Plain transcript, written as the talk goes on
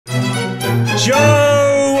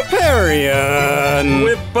Joe! Pyrion!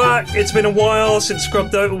 We're back. It's been a while since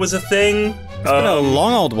Scrub Dota was a thing. It's been a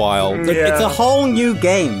long old while. Yeah. It's a whole new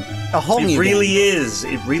game. A whole new game. It really is.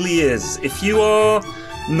 It really is. If you are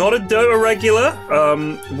not a Dota regular,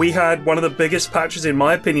 we had one of the biggest patches, in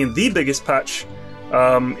my opinion, the biggest patch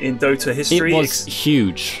in Dota history. It was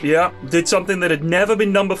huge. Yeah, did something that had never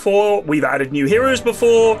been done before. We've added new heroes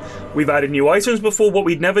before. We've added new items before. What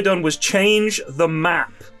we'd never done was change the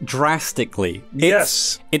map. Drastically.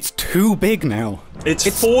 Yes. It's too big now. It's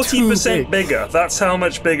 40% bigger. That's how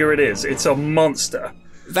much bigger it is. It's a monster.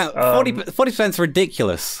 That 40% is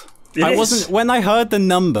ridiculous. When I heard the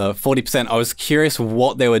number 40%, I was curious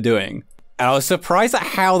what they were doing. And I was surprised at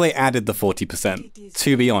how they added the 40%,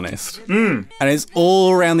 to be honest. And it's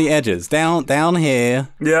all around the edges. Down here.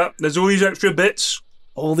 Yeah, there's all these extra bits.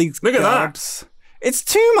 All these Look at gobs. It's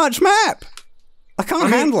too much map. I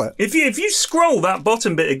can't handle it. If you scroll that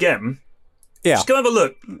bottom bit again, just go have a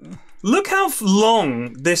look. Look how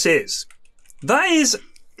long this is. That is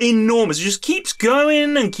enormous. It just keeps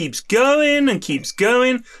going and keeps going and keeps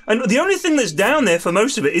going. And the only thing that's down there for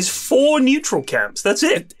most of it is 4 neutral camps. That's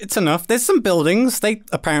it. It's enough. There's some buildings. They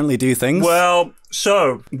apparently do things. Well,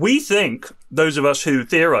 so we think, those of us who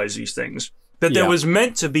theorize these things, that there was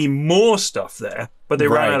meant to be more stuff there, but they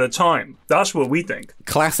ran out of time. That's what we think.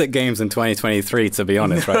 Classic games in 2023, to be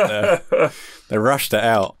honest, right there. They rushed it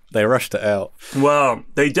out. They rushed it out. Well,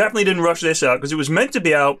 they definitely didn't rush this out because it was meant to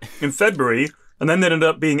be out in February, and then it ended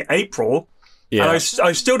up being April. Yeah. And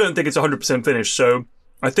I still don't think it's 100% finished, so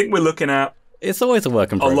I think we're looking at... It's always a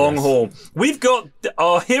work in progress. A long haul. We've got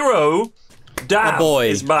our hero, Dav,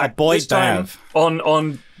 is back. Our boy this time Dav.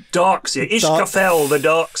 On Darkseer. Ishkafel, the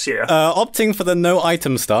Darkseer. Opting for the no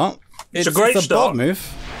item start. It's a great start. Bold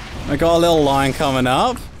move. I got a little line coming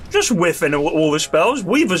up. Just whiffing all the spells.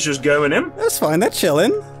 Weaver's just going in. That's fine, they're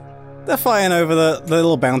chilling. They're fighting over the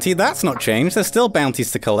little bounty. That's not changed. There's still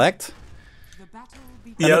bounties to collect.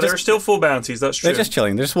 Yeah, there are still 4 bounties, that's true. They're just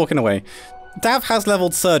chilling, they're just walking away. Dav has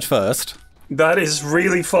leveled Surge first. That is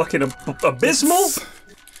really fucking abysmal.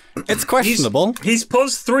 It's questionable. He's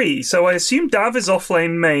pos 3, so I assume Dav is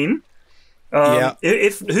offlane main. Yeah.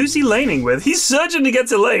 Who's he laning with? He's surging to get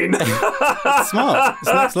to lane. Smart.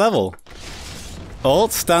 It's next level.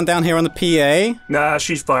 Ult, stand down here on the PA. Nah,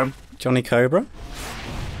 she's fine. Johnny Cobra?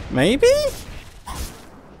 Maybe?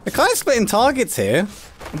 They're kind of splitting targets here.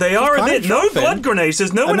 They are a bit. No blood grenades.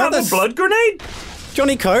 Does no one have a blood grenade?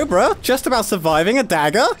 Johnny Cobra, just about surviving a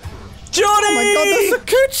dagger. Johnny! Oh my god, that's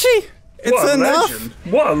a coochie! It's enough. Legend.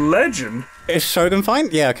 What a legend. Is Shogun fine?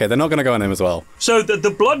 Yeah, okay, they're not going to go on him as well. So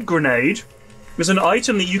the blood grenade is an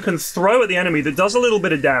item that you can throw at the enemy that does a little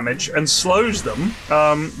bit of damage and slows them.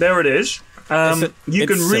 There it is. You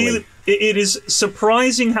can really... It is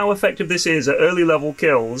surprising how effective this is at early level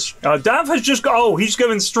kills. Dav has just got... Oh, he's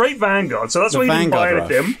going straight Vanguard, so that's why he didn't buy it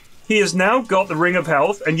him. He has now got the Ring of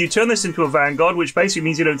Health, and you turn this into a Vanguard, which basically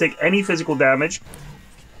means you don't take any physical damage.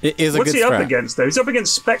 It is a good strat. What's he up against, though? He's up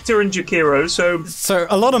against Spectre and Jakiro, so... So,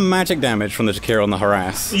 a lot of magic damage from the Jakiro on the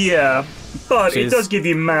Harass. Yeah, but it does give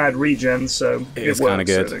you mad regen, so it is kind of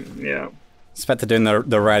good. Yeah. Spectre doing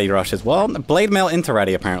the Ratty rush as well. Blade Mail into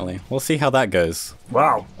Ratty, apparently. We'll see how that goes.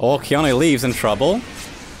 Wow. Or Keanu leaves in trouble.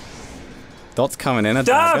 Dot's coming in, a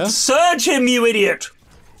dagger. Surge him, you idiot!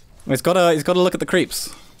 He's got to look at the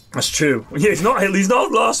creeps. That's true. Yeah, he's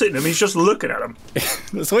not last hitting him, he's just looking at him.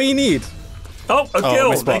 That's what you need. Oh, a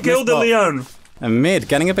kill! They killed the Leon. And mid,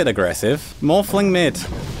 getting a bit aggressive. Morphling mid.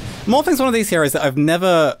 Morphling's one of these heroes that I've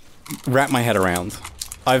never wrapped my head around.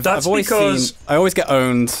 I've always seen... I always get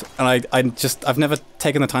owned, and I've never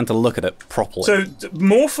taken the time to look at it properly. So,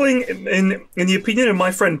 Morphling, in the opinion of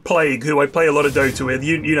my friend Plague, who I play a lot of Dota with,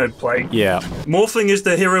 you know Plague. Yeah. Morphling is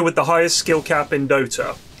the hero with the highest skill cap in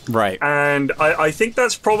Dota. Right. And I think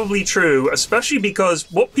that's probably true, especially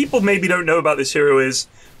because what people maybe don't know about this hero is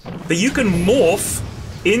that you can morph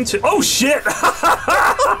into... Oh, shit!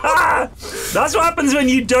 That's what happens when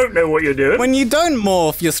you don't know what you're doing. When you don't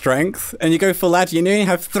morph your strength, and you go full agi, and you only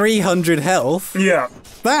have 300 health... Yeah.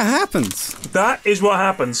 That happens. That is what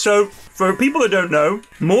happens. So, for people that don't know,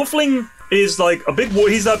 Morphling is like a big...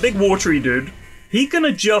 He's that big watery dude. He can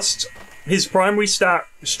adjust his primary stat,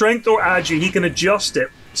 strength or agi, he can adjust it.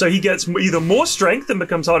 So he gets either more strength and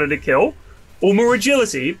becomes harder to kill, or more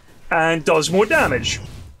agility and does more damage.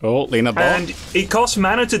 Oh, Lena bot. And it costs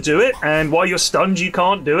mana to do it, and while you're stunned, you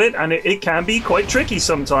can't do it, and it can be quite tricky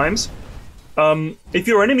sometimes. If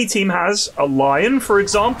your enemy team has a lion, for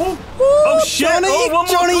example... Oh, shit! Johnny! Oh, one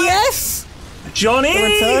more Johnny, time. yes! Johnny! The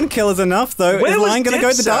return kill is enough, though. Is Lion going to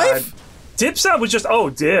go the dive? Dips out was just, oh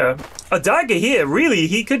dear. A dagger here, really,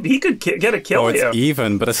 he could get a kill here. Oh, it's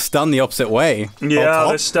even, but a stun the opposite way. Yeah,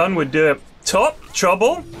 the stun would do it. Top,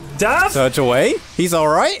 trouble, Dav. Surge away, he's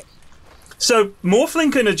alright. So,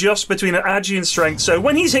 Morphling can adjust between an agi and strength, so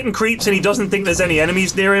when he's hitting creeps and he doesn't think there's any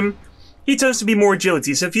enemies near him, he turns to be more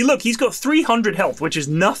agility. So if you look, he's got 300 health, which is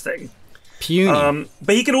nothing. Puny.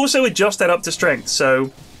 But he can also adjust that up to strength,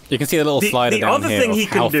 so... You can see the little slider down here of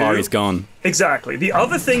how far he's gone. Exactly. The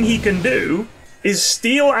other thing he can do is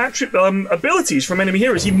steal abilities from enemy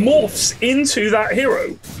heroes. He morphs into that hero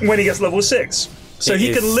when he gets level 6. So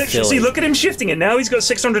he can literally... See, look at him shifting it. Now he's got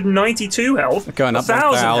 692 health. Going up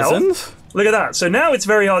 1,000 1,000. health. Look at that. So now it's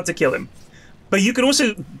very hard to kill him. But you can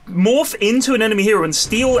also morph into an enemy hero and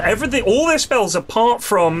steal everything, all their spells apart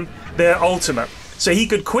from their ultimate. So he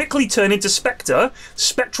could quickly turn into Spectre,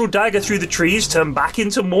 Spectral Dagger through the trees, turn back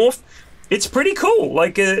into Morph. It's pretty cool.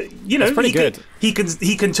 Like, you know, it's pretty good. He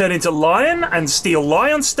can turn into Lion and steal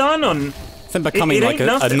Lion Stun on... I think becoming like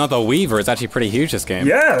another Weaver is actually pretty huge this game.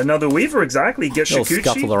 Yeah, another Weaver, exactly. Get Shakuchi.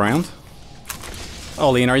 Scuttle around.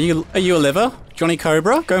 Oh, Lena, are you a liver? Johnny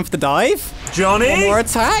Cobra, going for the dive. Johnny! One more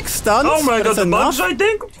attack, stunned. Oh my god, the bugs, I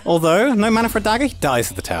think. Although, no mana for a dagger, he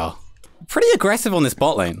dies at the tower. Pretty aggressive on this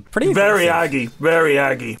bot lane. Pretty aggressive. Very aggy, very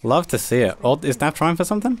aggy. Love to see it. Oh, is Nav trying for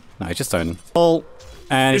something? No, he's just stoning. Oh,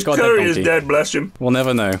 and he's got a dead donkey. His curry is dead, bless him. We'll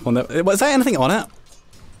never know. Was there anything on it?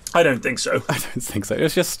 I don't think so. I don't think so. It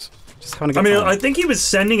was just having a good time. I think he was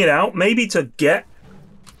sending it out maybe to get...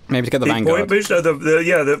 Maybe to get the Vanguard. Point boost, to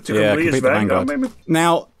complete his Vanguard, maybe.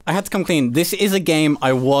 Now, I had to come clean. This is a game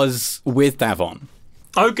I was with Dav on.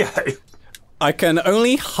 Okay. I can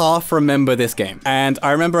only half remember this game. And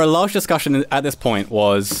I remember a large discussion at this point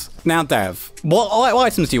was, now Dav, what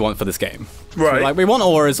items do you want for this game? Right. So, like, we want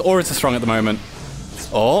auras. Auras are strong at the moment.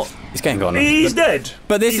 Oh, he's getting gone. He's dead.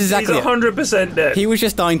 But this is exactly He's 100% dead. He was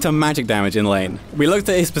just dying to magic damage in lane. We looked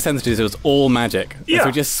at his percentages, it was all magic. Yeah. So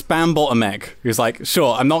we just spam bought a mech. He was like,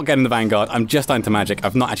 sure, I'm not getting the Vanguard, I'm just dying to magic.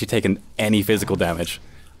 I've not actually taken any physical damage.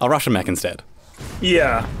 I'll rush a mech instead.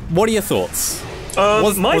 Yeah. What are your thoughts?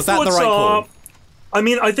 Was that the right call? I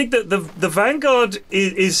mean, I think that the Vanguard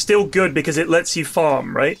is still good because it lets you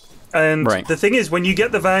farm, right? And the thing is, when you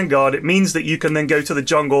get the Vanguard, it means that you can then go to the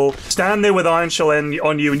jungle, stand there with Iron Shell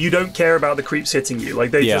on you, and you don't care about the creeps hitting you.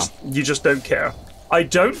 Like, you just don't care. I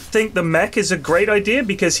don't think the mech is a great idea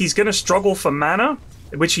because he's going to struggle for mana,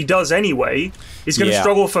 which he does anyway. He's going to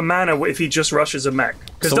struggle for mana if he just rushes a mech.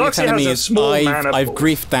 Because Darkseid has a small mana pool. I've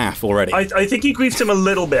griefed Daff already. I think he griefed him a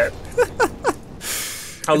little bit.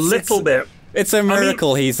 a little bit. It's a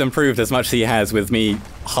miracle he's improved as much as he has with me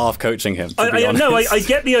half coaching him, to be honest. No, I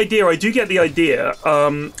get the idea. I do get the idea.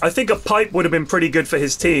 I think a pipe would have been pretty good for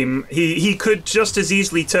his team. He could just as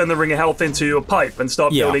easily turn the Ring of Health into a pipe and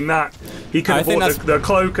start building that. He could afford the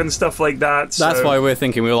cloak and stuff like that. So. That's why we're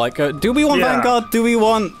thinking. We were like, do we want Vanguard? Do we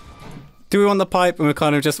want the pipe? And we're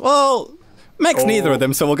kind of just, well, mech's neither of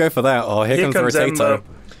them, so we'll go for that. Oh, here comes the Rotator.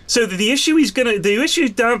 So the issue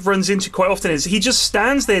Dav runs into quite often is he just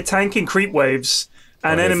stands there tanking creep waves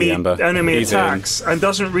and enemy attacks and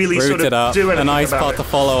doesn't really sort of do anything. A nice part to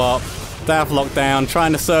follow up. Dav locked down,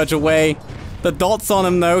 trying to surge away. The dot's on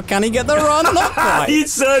him though. Can he get the run? Not quite. He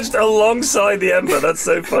surged alongside the Ember. That's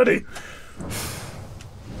so funny.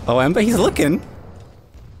 Oh, Ember, he's looking.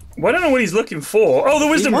 Well, I don't know what he's looking for. Oh, the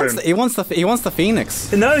Wisdom Rune. He wants the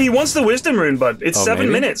Phoenix. No, he wants the Wisdom Rune, bud. It's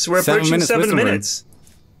 7 minutes. We're approaching 7 minutes.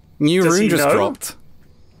 New rune just dropped.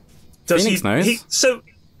 Phoenix knows.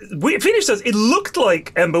 Phoenix does. It looked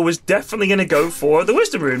like Ember was definitely going to go for the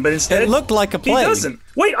Wisdom Rune, but instead it looked like a play. He doesn't.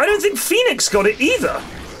 Wait, I don't think Phoenix got it either.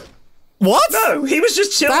 What? No, he was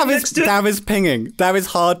just chilling next to it. Dav is pinging. Dav is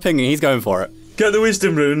hard pinging. He's going for it. Get the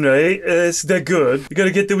Wisdom Rune, right? They're good. You got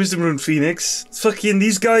to get the Wisdom Rune, Phoenix. It's fucking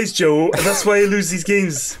these guys, Joe, and that's why I lose these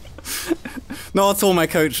games. Not all my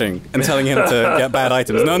coaching and telling him to get bad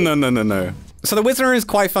items. No. So the Wisdom Rune is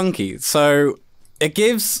quite funky. So it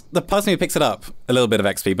gives the person who picks it up a little bit of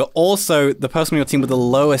XP, but also the person on your team with the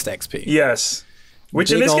lowest XP. Yes.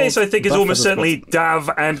 Which in this case I think is almost certainly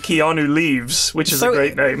Dav and Keanu Leaves, which is a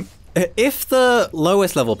great name. If the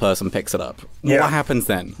lowest level person picks it up, what happens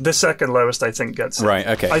then? The second lowest, I think, gets it. Right,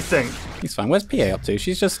 okay. I think. He's fine. Where's PA up to?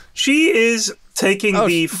 She is taking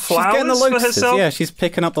the flowers getting the lotuses. For herself. Yeah, she's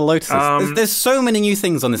picking up the lotuses. There's so many new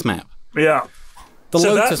things on this map. Yeah.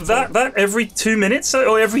 So that every 2 minutes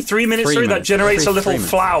or every 3 minutes, that generates a little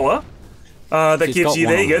flower that gives you,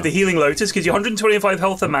 there you go, the healing lotus, gives you 125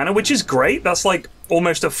 health and mana, which is great. That's like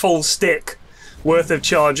almost a full stick worth of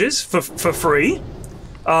charges for free.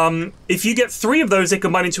 If you get 3 of those, they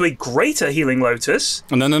combine into a greater healing lotus.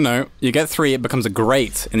 No. You get 3, it becomes a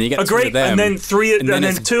great, and then you get a 2 great, of them. and then 3, and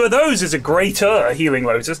then 2 of those is a greater healing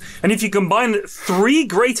lotus. And if you combine 3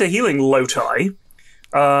 greater healing loti,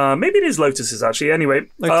 maybe it is lotuses actually. Anyway,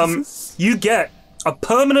 you get a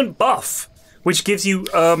permanent buff, which gives you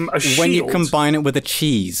a shield. When you combine it with a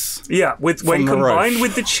cheese. Yeah, when combined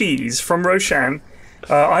with the cheese from Roshan.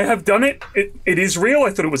 I have done it. It is real.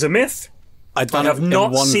 I thought it was a myth. I have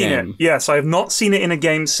not seen it. Yes, I have not seen it in a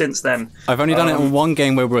game since then. I've only done it in one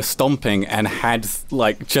game where we were stomping and had,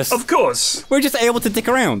 like, just... Of course. We're just able to dick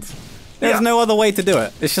around. There's no other way to do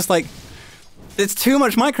it. It's just like... It's too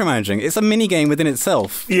much micromanaging. It's a mini game within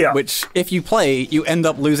itself. Yeah. Which, if you play, you end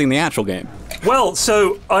up losing the actual game. Well,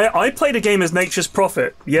 so I played a game as Nature's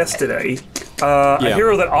Prophet yesterday. A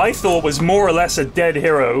hero that I thought was more or less a dead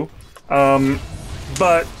hero.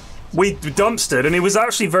 But we dumpstered, and he was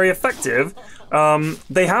actually very effective.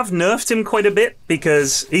 They have nerfed him quite a bit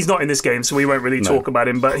because he's not in this game, so we won't really talk about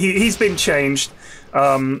him. But he's been changed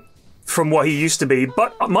from what he used to be.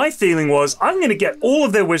 But my feeling was, I'm going to get all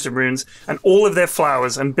of their wisdom runes and all of their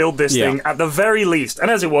flowers and build this thing at the very least. And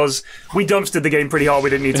as it was, we dumpstered the game pretty hard. We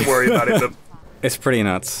didn't need to worry about it. But... It's pretty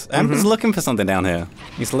nuts. Ember's looking for something down here.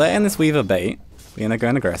 He's letting this Weaver bait. We're going to go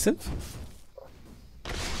aggressive.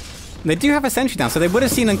 They do have a sentry down, so they would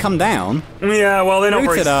have seen them come down. Yeah, well, they're not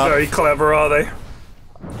very clever, are they?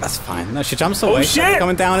 That's fine. No, she jumps away. Oh, shit!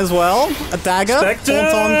 Coming down as well. A dagger.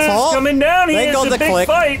 Spectre's on top. coming down. He got the big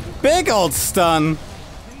fight. Big old stun.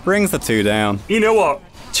 Brings the 2 down. You know what?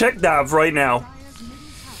 Check Dav right now.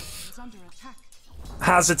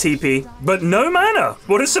 Has a TP, but no mana.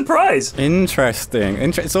 What a surprise. Interesting.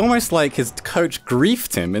 It's almost like his coach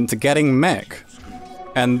griefed him into getting mech.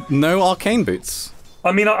 And no arcane boots.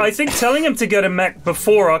 I mean, I think telling him to get a mech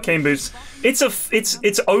before arcane boots,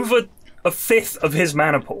 it's over a fifth of his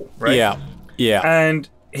mana pool, right? Yeah. And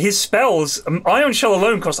his spells, Ion Shell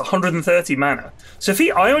alone costs 130 mana. So if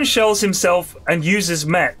he Ion Shells himself and uses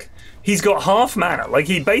mech, he's got half mana. Like,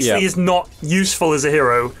 he basically is not useful as a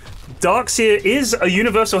hero. Darkseer is a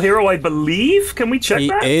universal hero, I believe. Can we check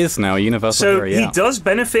that? He is now a universal hero, So he does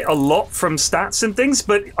benefit a lot from stats and things,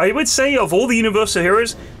 but I would say of all the universal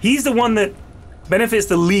heroes, he's the one that benefits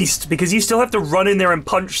the least because you still have to run in there and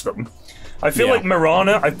punch them. I feel like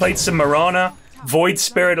Mirana, I've played some Mirana, Void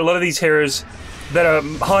Spirit, a lot of these heroes that are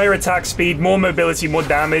higher attack speed, more mobility, more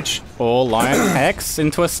damage. Or Lion Hex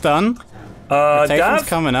into a stun. Dav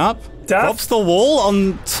coming up. Drops the wall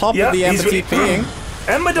on top of the Ember TPing.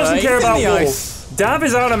 Ember doesn't care about wall. Dav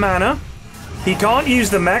is out of mana. He can't use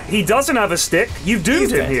the mech. He doesn't have a stick. You've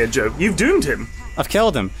doomed him here, Joe. You've doomed him. I've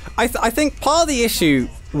killed him. I think part of the issue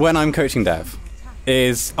when I'm coaching Dav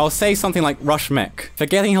is I'll say something like rush mech,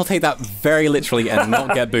 forgetting he'll take that very literally and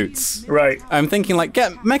not get boots. Right. I'm thinking like,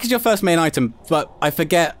 mech is your first main item, but I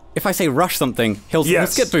forget if I say rush something, he'll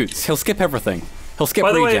skip boots, he'll skip everything, he'll skip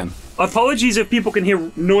regen. By the way, apologies if people can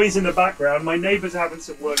hear noise in the background. My neighbour's having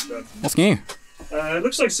some work done. What's new? It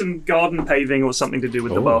looks like some garden paving or something to do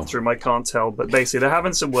with the bathroom. I can't tell, but basically they're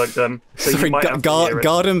having some work done. So sorry, you might have to hear it.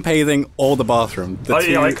 Garden paving or the bathroom?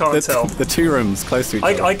 I can't tell. The 2 rooms close to each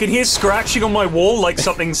other. I can hear scratching on my wall, like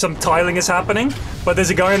some tiling is happening. But there's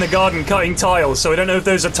a guy in the garden cutting tiles, so I don't know if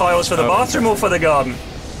those are tiles for the bathroom or for the garden.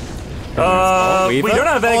 We don't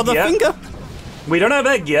have egg yet. Finger? We don't have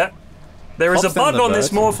egg yet. There is a bug on this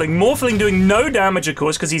Morphling. Morphling doing no damage, of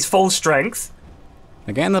course, because he's full strength.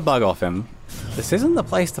 They're getting the bug off him. This isn't the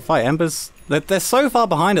place to fight. Embers, they're so far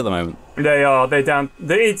behind at the moment. They are. They're down.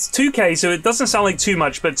 It's 2k, so it doesn't sound like too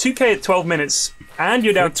much, but 2k at 12 minutes, and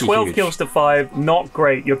you're down 12 kills to 5. Not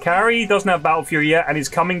great. Your carry doesn't have Battle Fury yet, and is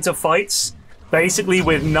coming to fights basically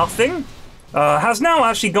with nothing. Has now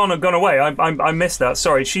actually gone away. I missed that.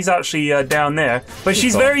 Sorry, she's actually down there, but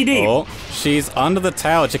she's very deep. Oh, she's under the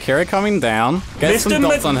tower. Jakira coming down. Get some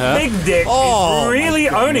dots on her. Big Dick is really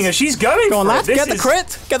owning her. She's going Go on, for lads. it. Get the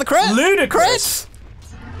crit. Get the crit. Ludicrous.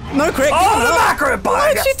 Crit. No crit. Oh, the macro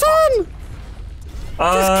bag. What's she done?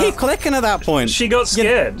 Just keep clicking at that point. She got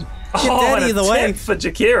scared. You're dead either way. Tip for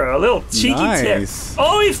Jakira. A little cheeky tip.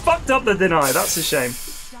 Oh, he fucked up the deny. That's a shame.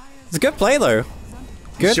 It's a good play though.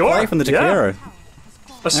 Good play from the Jakiro.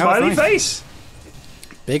 A smiley face.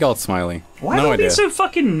 Big old smiley. Why are they being so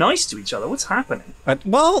fucking nice to each other? What's happening?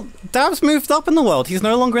 Well, Dav's moved up in the world. He's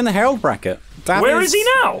no longer in the Herald bracket. Where is he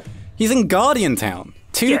now? He's in Guardian Town.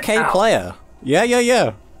 2k player.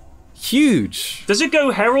 Yeah. Huge. Does it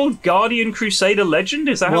go Herald, Guardian, Crusader, Legend?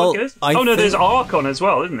 Is that how it goes? There's Archon as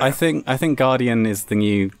well, isn't there? I think Guardian is the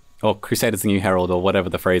new... Or Crusader's the new Herald, or whatever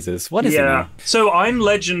the phrase is. What is it now? So I'm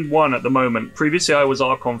Legend 1 at the moment. Previously I was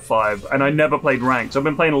Archon 5, and I never played Ranked. So I've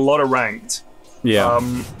been playing a lot of Ranked. Yeah.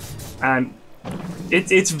 And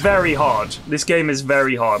it's very hard. This game is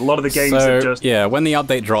very hard. A lot of the games are just... Yeah, when the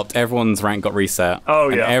update dropped, everyone's rank got reset. Oh,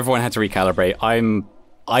 yeah. And everyone had to recalibrate.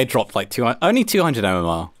 I dropped like only 200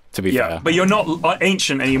 MMR, to be fair. But you're not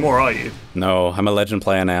ancient anymore, are you? No, I'm a legend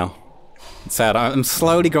player now. It's sad. I'm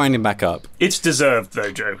slowly grinding back up. It's deserved,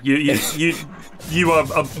 though, Joe. You are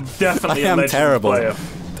definitely a legend terrible. player.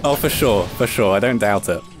 Oh, for sure. For sure. I don't doubt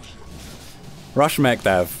it. Rush mech,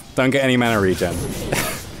 Dav. Don't get any mana regen.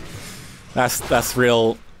 That's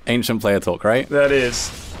real ancient player talk, right? That is.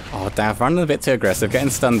 Oh, Dav, running a bit too aggressive, getting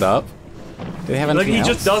stunned up. Do they have anything else?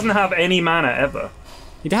 He just doesn't have any mana ever.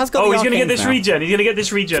 He has got. Oh, he's gonna get this regen. He's gonna get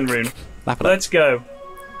this regen rune. Let's go.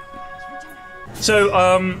 So,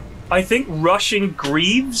 I think rushing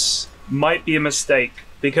Greaves might be a mistake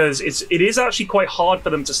because it is actually quite hard for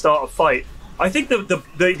them to start a fight. I think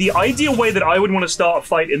the ideal way that I would want to start a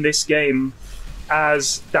fight in this game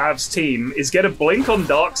as Dav's team is get a blink on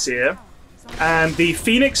Darkseer, and the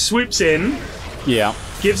Phoenix swoops in. Yeah.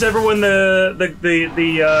 Gives everyone oh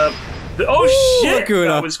shit! Laguna.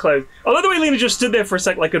 That was close. I love the way Lena just stood there for a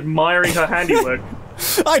sec, like admiring her handiwork.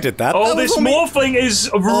 I did that. Oh, this Morphling is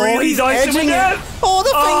really dicing with death. Oh, the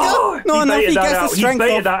finger! Not enough. He gets the strength. He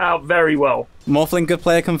baited that out very well. Morphling good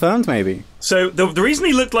player confirmed, maybe. So the reason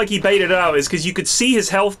he looked like he baited it out is because you could see his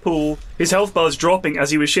health pool, his health bars dropping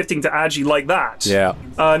as he was shifting to Agi like that. Yeah.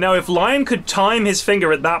 Now, if Lion could time his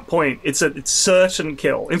finger at that point, it's certain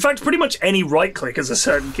kill. In fact, pretty much any right click is a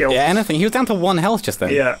certain kill. Yeah, anything. He was down to 1 health just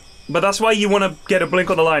then. Yeah. But that's why you want to get a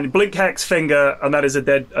blink on the line. Blink Hex finger, and that is a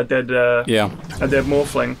dead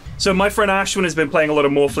Morphling. So my friend Ashwin has been playing a lot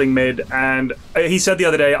of Morphling mid, and he said the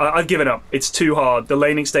other day, I've given up. It's too hard. The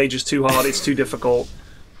laning stage is too hard. It's too difficult.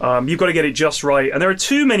 You've got to get it just right. And there are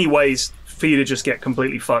too many ways for you to just get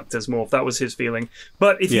completely fucked as Morph. That was his feeling.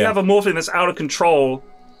 But if you have a Morphling that's out of control,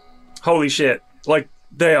 holy shit. Like,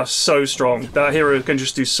 they are so strong. That hero can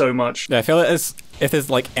just do so much. Yeah, I feel like if there's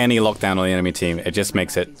like any lockdown on the enemy team, it just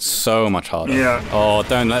makes it so much harder. Yeah. Oh,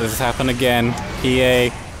 don't let this happen again.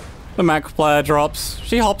 PA. The macro player drops.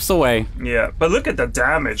 She hops away. Yeah, but look at the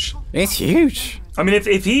damage. It's huge. I mean,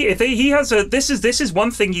 if he has a this is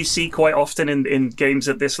one thing you see quite often in games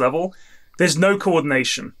at this level. There's no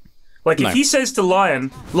coordination. Like if he says to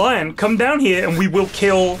Lion, come down here and we will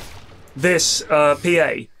kill this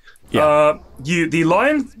PA. Yeah. The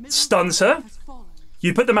Lion stuns her.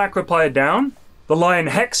 You put the macro player down. The Lion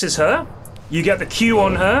hexes her. You get the Q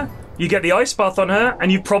on her. You get the Ice Bath on her,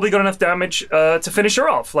 and you've probably got enough damage to finish her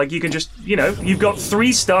off. Like you can just, you've got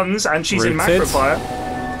 3 stuns and she's in macro fire.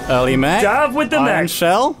 Early mech. Dab with the Iron mech.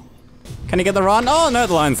 Shell. Can he get the run? Oh no,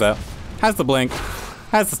 the Lion's there. Has the blink.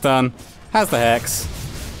 Has the stun. Has the hex.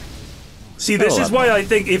 See, this is why I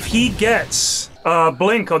think if he gets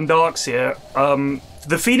blink on Darkseer,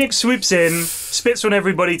 the Phoenix swoops in, spits on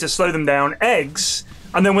everybody to slow them down, eggs,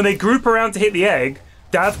 and then when they group around to hit the egg,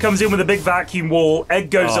 Dav comes in with a big vacuum wall, egg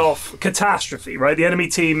goes off, catastrophe, right? The enemy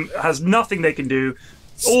team has nothing they can do.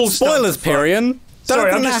 All spoilers, Pyrion.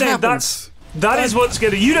 Sorry, I'm just saying that is what's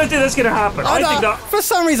gonna. You don't think that's gonna happen? I think that for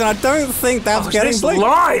some reason I don't think Dav's getting this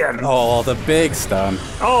Lion. Oh, the big stun.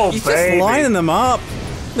 Oh, he's baby. Just lining them up.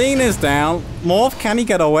 Lena's down. Morph, can he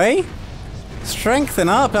get away? Strengthen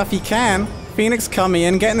up if he can. Phoenix coming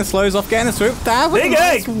in, getting the slows off, getting the swoop. Dav with big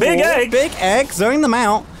egg, big egg, big egg, zoning them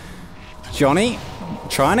out. Johnny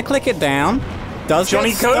trying to click it down. Does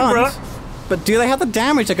Johnny Cobra? But do they have the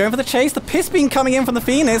damage? They're going for the chase. The piss beam coming in from the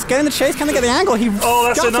Phoenix, getting the chase. Can they get the angle?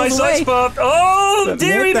 That's a nice ice buff. Oh,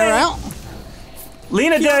 dearie they're out.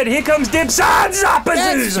 Lena dead. Here comes Dibsan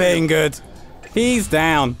That's being good. He's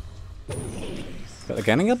down. But they're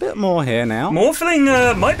getting a bit more here now.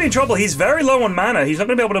 Morphling might be in trouble. He's very low on mana. He's not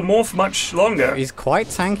going to be able to morph much longer. He's quite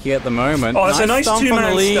tanky at the moment. Oh, it's a nice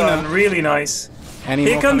 2-man stun. Really nice.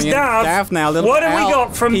 Here comes Dav. Dav now. What have we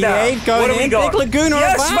got from Dav? What have we got? Big Laguna.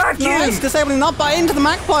 Yes, vacuum. Nice. Disabling not by into the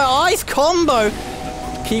Magpie. Ice combo.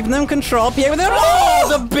 Keeping them control. PA with it.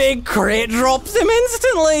 Oh, the big crit drops him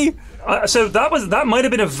instantly. So that might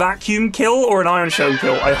have been a vacuum kill or an Iron Show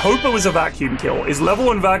kill. I hope it was a vacuum kill. His level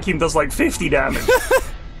 1 vacuum does like 50 damage.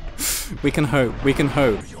 We can hope. We can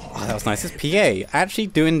hope. Oh, that was nice. This PA actually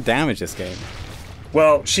doing damage this game.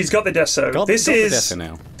 Well, she's got the Deso.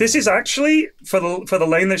 This is actually for the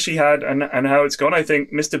lane that she had and how it's gone. I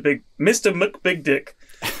think Mr. McBig Dick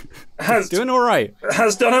has doing all right.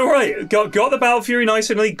 Has done all right. Got the Battle Fury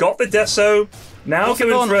nicely. Got the Deso. Now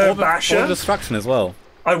going for a Basher. Destruction as well.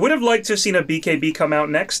 I would have liked to have seen a BKB come out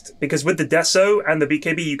next because with the Deso and the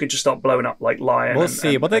BKB, you could just start blowing up like Lion. We'll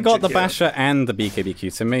see. But they got the Basher and the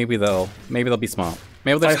BKB so maybe they'll be smart.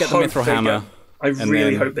 Maybe they'll just get the Mithril Hammer. I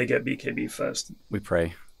really hope they get BKB first. We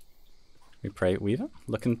pray. We pray Weaver.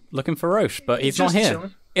 Looking for Roche, but he's not just here.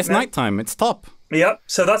 chilling. It's nighttime. It's top. Yep.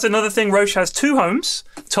 So that's another thing. Roche has 2 homes.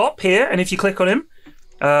 Top here, and if you click on him,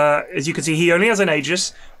 as you can see, he only has an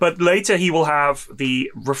Aegis, but later he will have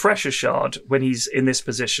the Refresher Shard when he's in this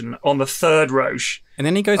position on the 3rd Roche. And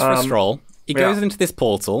then he goes for a stroll. He goes into this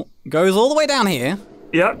portal, goes all the way down here.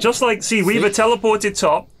 Yeah, just like, Weaver teleported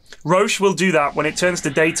top. Roche will do that when it turns to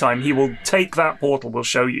daytime. He will take that portal, we'll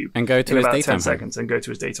show you. And go to his about daytime 10 seconds and go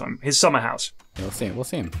to his daytime. His summer house. Yeah, we'll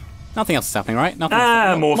see him. Nothing else is happening, right? Nothing.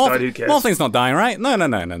 Morph died, who cares? Morphing's not dying, right?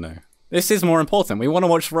 No. This is more important. We want to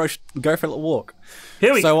watch Roche go for a little walk.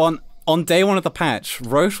 Here we go. So on day 1 of the patch,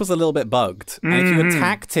 Roche was a little bit bugged. And if you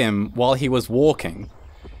attacked him while he was walking,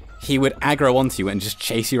 he would aggro onto you and just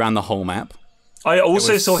chase you around the whole map. I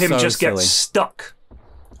also saw him just get stuck.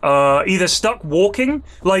 Either stuck walking,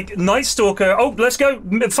 like Night Stalker. Oh, let's go.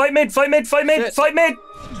 Fight mid. Shit.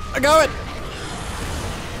 I got it.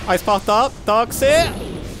 Ice path up. Dark's here.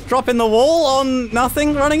 Dropping the wall on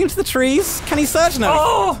nothing. Running into the trees. Can he surge now?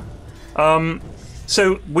 Oh!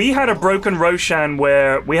 So we had a broken Roshan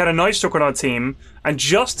where we had a Night Stalker on our team, and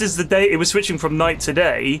just as the day it was switching from night to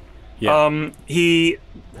day, he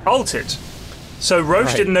ulted. So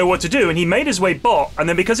Roche didn't know what to do, and he made his way bot, and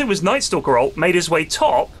then because it was Night Stalker ult, made his way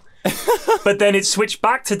top, but then it switched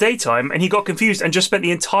back to daytime, and he got confused and just spent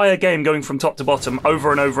the entire game going from top to bottom over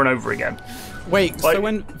and over and over again. Wait, so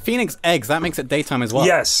when Phoenix eggs, that makes it daytime as well?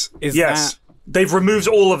 Yes, They've removed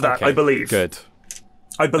all of that, okay, I believe. Good.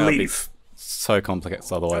 I believe. So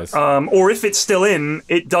complicated otherwise. Or if it's still in,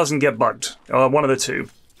 it doesn't get bugged. One of the two.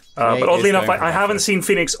 But oddly enough, I haven't seen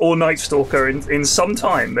Phoenix or Night Stalker in some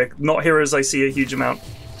time. They're not heroes I see a huge amount.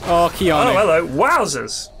 Oh, Keanu. Oh, hello.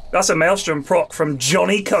 Wowzers. That's a Maelstrom proc from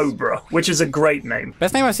Johnny Cobra, which is a great name.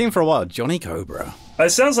 Best name I've seen for a while, Johnny Cobra. It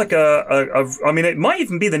sounds like I mean, it might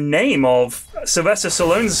even be the name of Sylvester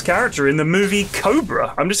Stallone's character in the movie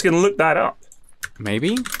Cobra. I'm just going to look that up.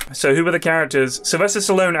 Maybe? So who were the characters? Sylvester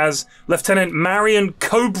Stallone as Lieutenant Marion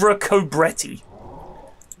Cobra Cobretti.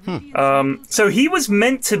 So he was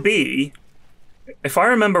meant to be, if I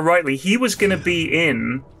remember rightly, he was going to be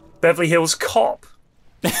in Beverly Hills Cop.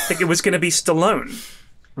 I think it was going to be Stallone.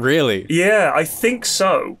 Really? Yeah, I think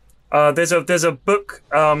so. There's a book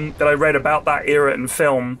that I read about that era in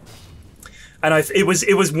film, and it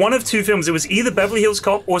was one of 2 films. It was either Beverly Hills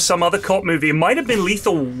Cop or some other cop movie. It might have been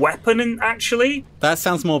Lethal Weapon, actually. That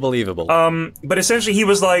sounds more believable. But essentially he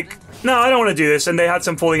was like, no, I don't want to do this, and they had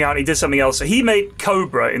some falling out, and he did something else. So he made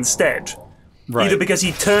Cobra instead. Right. Either because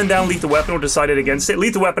he turned down Lethal Weapon or decided against it.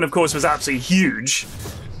 Lethal Weapon, of course, was absolutely huge,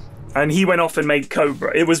 and he went off and made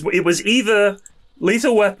Cobra. It was either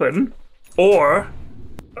Lethal Weapon or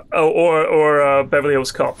Beverly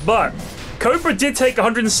Hills Cop. But Cobra did take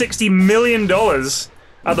 $160 million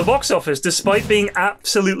at the box office, despite being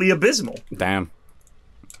absolutely abysmal. Damn.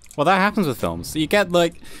 Well, that happens with films. You get,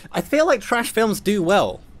 I feel like trash films do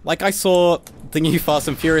well. Like, I saw the new Fast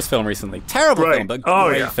and Furious film recently. Terrible film, but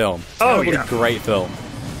great film. Terribly great film.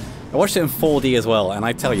 I watched it in 4D as well, and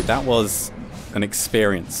I tell you, that was an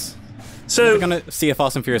experience. So, if you're going to see a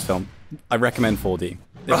Fast and Furious film, I recommend 4D.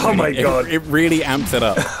 My God. It really amps it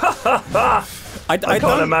up. I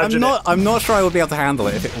can't imagine I'm not sure I would be able to handle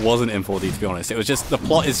it if it wasn't in 4D, to be honest. It was just, the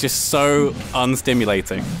plot is just so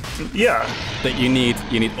unstimulating. Yeah. That you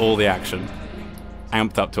need all the action.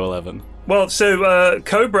 Amped up to 11. Well, so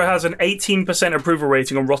Cobra has an 18% approval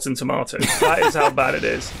rating on Rotten Tomatoes. That is how bad it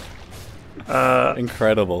is.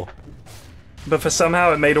 Incredible. But for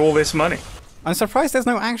somehow it made all this money. I'm surprised there's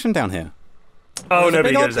no action down here. Oh,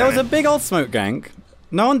 nobody goes down. There was a big old smoke gank.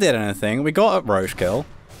 No one did anything. We got a Roche kill.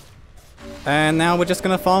 And now we're just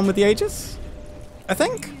going to farm with the Aegis? I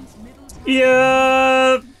think?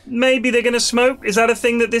 Yeah, maybe they're going to smoke. Is that a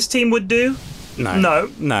thing that this team would do? No,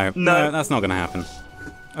 that's not going to happen.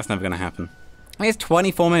 That's never going to happen. It's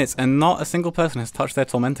 24 minutes and not a single person has touched their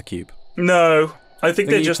Tormentor Cube. No, I think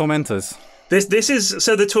they're just... Tormentors. This is...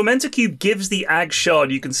 So the Tormentor Cube gives the Ag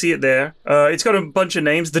Shard. You can see it there. It's got a bunch of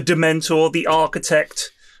names. The Dementor, the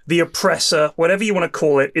Architect, the Oppressor, whatever you want to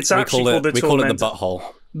call it. It's actually called the Tormentor. We call it the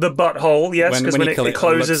Butthole. The Butthole, yes, because when it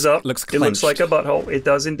closes up, it looks like a butthole. It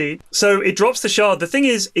does indeed. So it drops the shard. The thing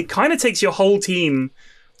is, it kind of takes your whole team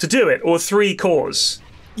to do it, or 3 cores.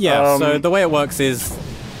 Yeah, so the way it works is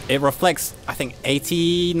it reflects, I think,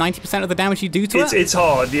 80-90% of the damage you do to it. It's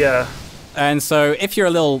hard, yeah. And so if you're a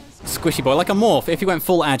little squishy boy, like a Morph, if you went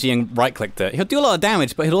full Agi and right-clicked it, he'll do a lot of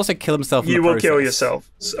damage, but he'll also kill himself in the process. You will kill yourself.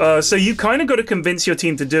 So you kind of got to convince your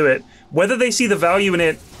team to do it. Whether they see the value in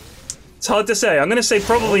it, it's hard to say. I'm going to say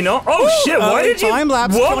probably not. Oh, shit, why did you... Time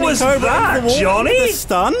lapse, what Johnny was Cobra that, the Johnny? The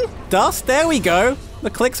stun? Dust? There we go. The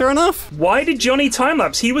clicks are enough. Why did Johnny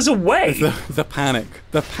time-lapse? He was away. The panic.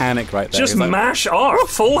 The panic right there. Just mash R.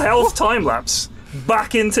 Full health time-lapse.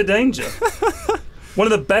 Back into danger. One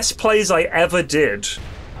of the best plays I ever did.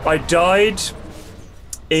 I died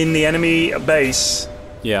in the enemy base.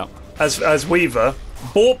 Yeah. As Weaver.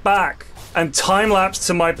 Bought back and time-lapsed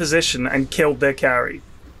to my position and killed their carry.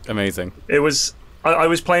 Amazing. It was... I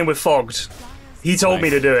was playing with Fogged. He told me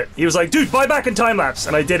to do it. He was like, dude, buy back and time-lapse.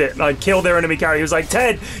 And I did it. And I killed their enemy carry. He was like,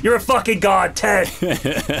 Ted, you're a fucking god, Ted.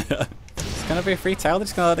 It's gonna be a free tower. They're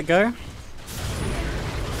just gonna let it go.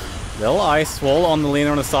 Little ice wall on the leaner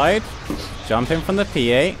on the side. Jump in from the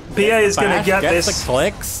PA. PA is gonna get this. The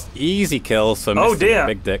clicks. Easy kills for oh dear.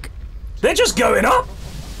 Big Dick. They're just going up.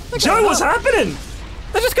 Joe, what's happening?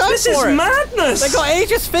 They're just going this for it. This is madness. They got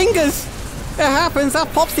Aegis fingers. It happens.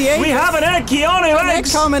 That pops the Aegis. We have an egg. Keanu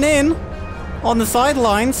eggs. They're coming in on the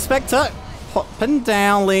sidelines. Spectre popping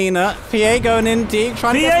down. Lena. PA going in deep.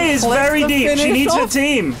 Trying to get is very deep. She needs her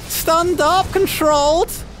team. Stunned up.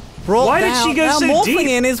 Controlled. Brought Why down. did she go now so morphing deep?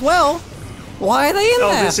 in as well. Why are they in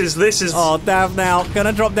there? This is. Oh, Dav now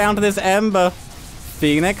gonna drop down to this Ember.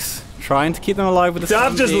 Phoenix trying to keep them alive with the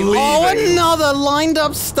Dav just beam. leaving. Oh, another lined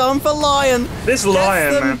up stun for Lion. This Gets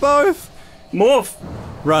Lion, them man. both. Morph.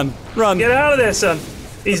 Run. Get out of there, son.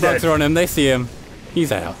 He's dead. Bugs are on him. They see him.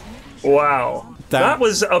 He's out. Wow. That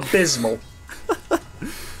was abysmal.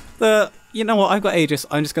 You know what? I've got Aegis.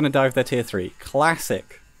 I'm just gonna dive their tier 3.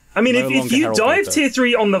 Classic. I mean, if you dive tier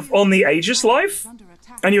 3 on the Aegis life,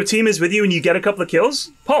 and your team is with you and you get a couple of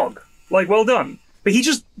kills, Pog. Like, well done. But he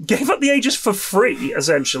just gave up the Aegis for free,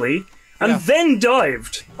 essentially, and then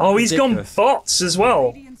dived. Oh, he's gone bots as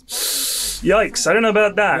well. Yikes, I don't know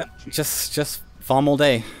about that. Yeah, just farm all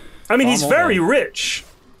day. I mean, he's very rich.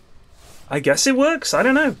 I guess it works, I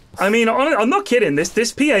don't know. I mean, I'm not kidding.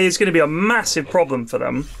 This PA is going to be a massive problem for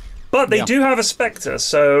them. But they do have a Spectre,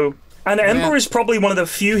 so... And Ember is probably one of the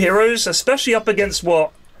few heroes, especially up against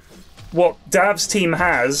what Dav's team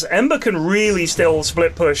has. Ember can really still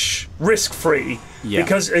split push risk-free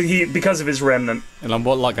because of his Remnant. And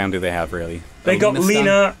what lockdown do they have, really? They got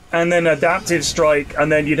Lena and then Adaptive Strike,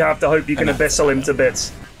 and then you'd have to hope you can Abyssal him to bits.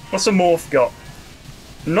 What's a Morph got?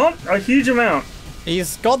 Not a huge amount.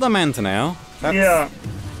 He's got the Manta now. That's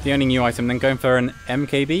the only new item. Then going for an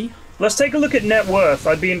MKB. Let's take a look at net worth.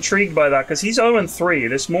 I'd be intrigued by that, because he's 0-3.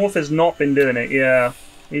 This Morph has not been doing it. Yeah,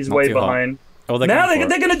 he's way behind. Oh, now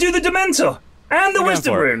they're going to do the Dementor and the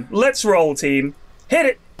Wisdom Rune. Let's roll, team. Hit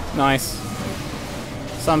it. Nice.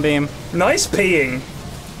 Sunbeam. Nice peeing.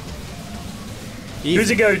 Easy. Who's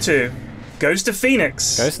it go to? Goes to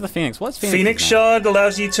Phoenix. Goes to the Phoenix. What's Phoenix? Phoenix Shard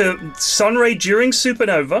allows you to Sunray during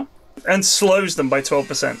Supernova and slows them by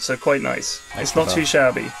 12%, so quite nice. It's not too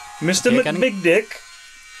shabby. Mr. Big Dick,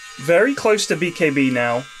 very close to BKB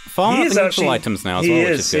now. Farming up the neutral items now as well, which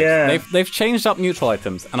is good. Yeah. They've changed up neutral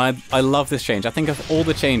items, and I love this change. I think of all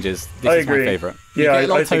the changes, this is my favourite. Yeah, you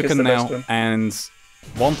get a think it's token the now, best one. and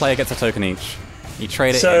one player gets a token each. You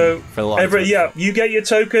trade it in for the life. You get your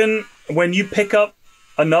token when you pick up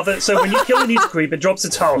another. So when you kill a neutral creep, it drops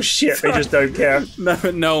its. Oh shit! They just don't care.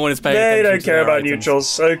 No one is paying attention. They don't care about items.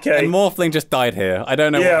 neutrals. Okay. And Morphling just died here. I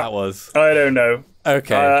don't know what that was. I don't know.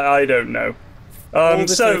 Okay. I don't know. All the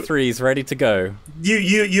tier 3s ready to go.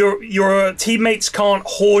 Your teammates can't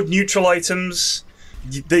hoard neutral items.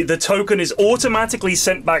 The token is automatically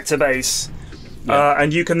sent back to base,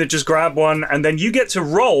 and you can just grab one, and then you get to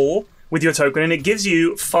roll with your token, and it gives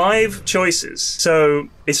you 5 choices. So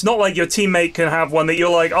it's not like your teammate can have one that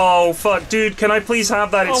you're like, oh fuck, dude, can I please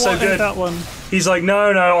have that? It's so good. That one. He's like,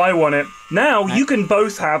 no, I want it. Now you can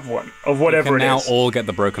both have one of whatever it is. Now all get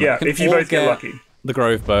the broken. Yeah, if you both get lucky. The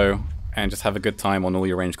Grove Bow. And just have a good time on all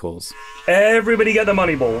your range calls. Everybody get the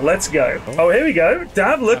money ball. Let's go. Oh, here we go.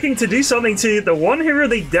 Dav looking to do something to the one hero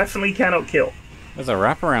they definitely cannot kill. There's a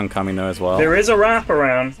wraparound coming though as well. There is a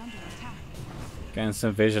wraparound. Getting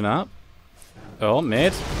some vision up. Oh,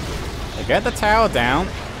 mid. They get the tower down.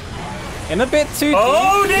 In a bit too deep.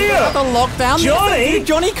 Oh dear! The lockdown.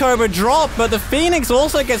 Johnny Cobra drop, but the Phoenix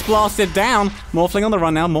also gets blasted down. Morphling on the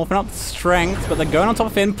run now, morphing up strength, but they're going on top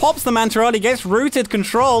of Finn. Pops the Manta early, gets rooted,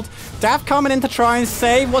 controlled. Dav coming in to try and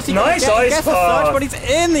save. What's he going to get? He gets a surge, but he's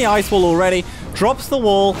in the ice wall already. Drops the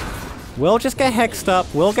wall. Will just get hexed up.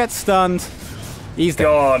 Will get stunned. He's dead.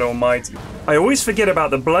 God almighty. I always forget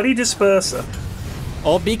about the bloody disperser.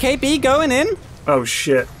 Or BKB going in. Oh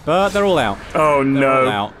shit. But they're all out. Oh no. They're all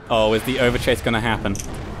out. Oh, is the overchase going to happen?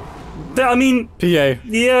 I mean... PA.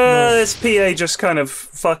 Yeah, this PA just kind of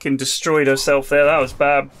fucking destroyed herself there. That was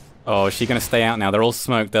bad. Oh, is she going to stay out now? They're all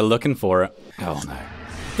smoked. They're looking for it. Oh no.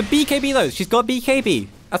 The BKB though. She's got BKB.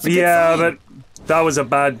 That's a good sign. But that was a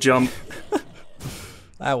bad jump.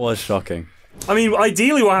 That was shocking. I mean,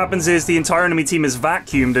 ideally what happens is the entire enemy team is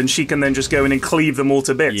vacuumed and she can then just go in and cleave them all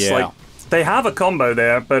to bits. Yeah. Like, they have a combo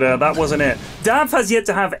there, but that wasn't it. Dav has yet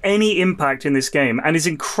to have any impact in this game and is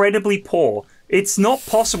incredibly poor. It's not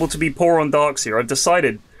possible to be poor on Darkseer, I've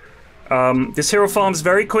decided. This hero farms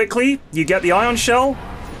very quickly. You get the Ion Shell.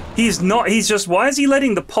 He's just, why is he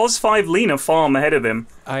letting the POS 5 Lena farm ahead of him?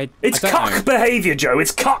 It's cuck behavior, Joe.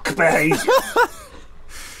 It's cuck behavior.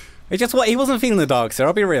 It's just what he wasn't feeling the Darkseer,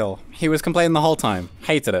 I'll be real. He was complaining the whole time.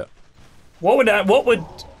 Hated it. What would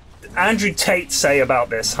Andrew Tate say about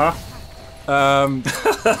this, huh? And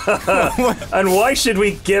why should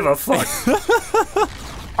we give a fuck?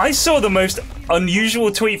 I saw the most unusual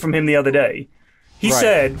tweet from him the other day. He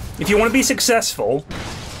said, if you want to be successful,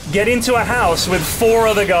 get into a house with 4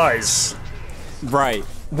 other guys. Right.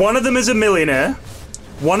 One of them is a millionaire.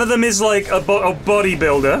 One of them is like a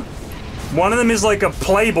bodybuilder. One of them is like a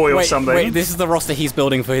playboy or something. Wait, this is the roster he's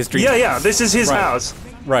building for his dream. Yeah, this is his house.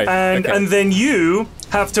 Right. And then you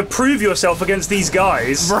have to prove yourself against these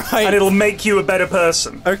guys, and it'll make you a better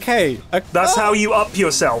person. Okay. That's how you up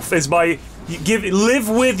yourself, is by live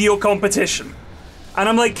with your competition. And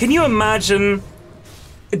I'm like, can you imagine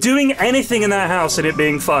doing anything in that house and it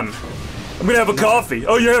being fun? I'm gonna have a coffee.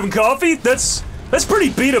 Oh, you're having coffee? That's pretty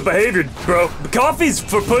beat up behavior, bro. Coffee's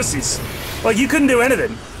for pussies. Like, you couldn't do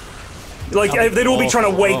anything. Like, they'd all be trying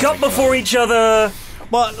to wake up before each other.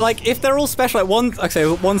 Well, like, if they're all special, like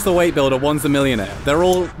one's the weight builder, one's the millionaire. They're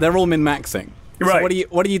all min-maxing. Right. So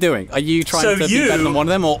what are you doing? Are you trying to be better than one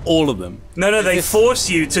of them or all of them? No, they force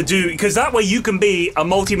you to do, because that way you can be a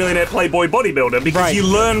multi-millionaire playboy bodybuilder, because you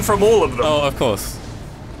learn from all of them. Oh, of course.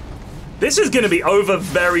 This is going to be over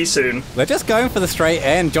very soon. They're just going for the straight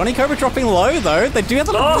end. Johnny Cobra dropping low, though. They do have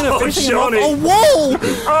the Johnny. A wall!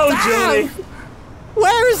 Oh, Johnny.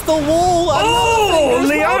 Where is the wall? Oh,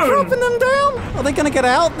 Leon! Dropping them down. Are they going to get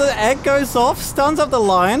out? The egg goes off, stuns up the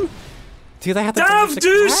lion. Do they have to Dav,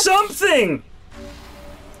 do something!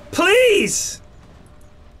 Please!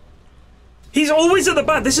 He's always at the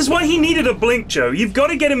back. This is why he needed a blink, Joe. You've got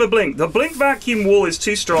to get him a blink. The blink vacuum wall is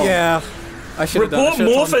too strong. Yeah. I should Report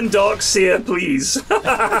Morph and Darkseer, please.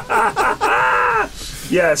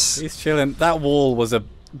 Yes. He's chilling. That wall was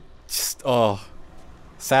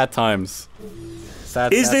sad times.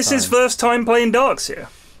 Is this his first time playing Darkseer?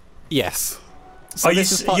 Yes. So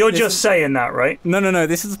you're just saying that, right? No.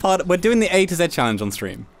 This is we're doing the A to Z challenge on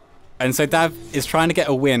stream. And so Dav is trying to get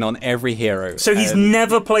a win on every hero. So he's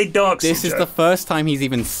never played Darkseer. This is the first time he's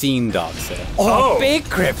even seen Darkseer. Oh, big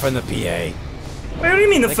crit from the PA. What do you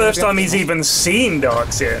mean the first time he's even seen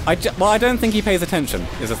Darkseer? Well, I don't think he pays attention,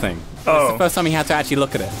 is the thing. It's the first time he had to actually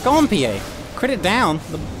look at it. Go on, PA. Crit it down.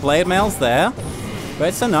 The blade mail's there. But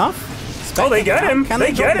it's enough. Oh, they get him. Can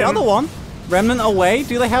they get him. The other one? Remnant away.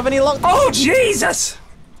 Do they have any luck? Oh, Jesus!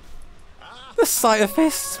 The sight of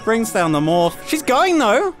fists brings down the morph. She's going,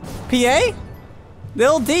 though. PA?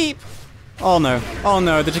 Little deep. Oh, no. Oh,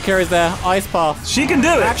 no. The Jakira's there. Ice path. She can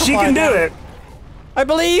do it. She can do it. I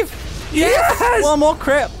believe. Yes! One more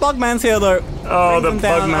crit. Bugman's here, though. Oh, the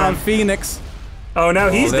Bugman. Phoenix. Oh, now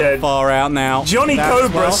he's dead. Far out now. Johnny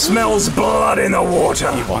Cobra smells blood in the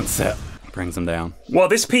water. He wants it. Brings him down. Well,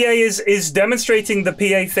 this PA is demonstrating the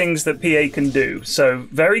PA things that PA can do. So,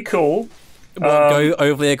 very cool. Go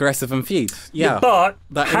overly aggressive and feud. Yeah. But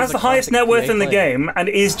has the highest net worth in the game and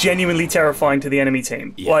is genuinely terrifying to the enemy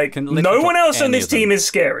team. Yeah, like, no one else on this team is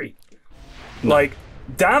scary. No. Like,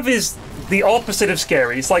 Dav is the opposite of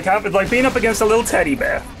scary. It's like being up against a little teddy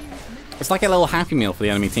bear. It's like a little happy meal for the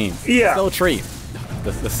enemy team. Yeah. A little treat.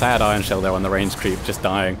 The sad Iron Shell there on the range creep just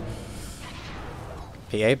dying.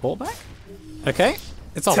 PA ball back? Okay.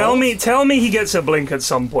 It's a tell me he gets a blink at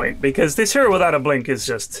some point, because this hero without a blink is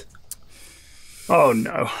just... Oh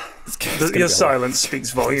no. Your silence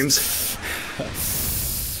speaks volumes.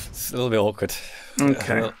 It's a little bit awkward.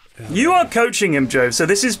 Okay. You are coaching him, Joe, so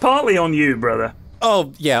this is partly on you, brother.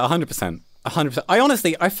 Oh, yeah, 100%.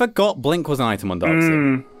 100%. I forgot Blink was an item on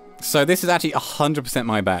Darkseer. So this is actually 100%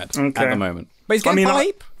 my bad at the moment. But he's getting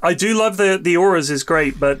hype. I do love the auras is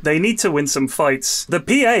great, but they need to win some fights. The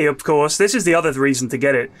PA, of course, this is the other reason to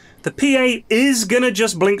get it. The PA is gonna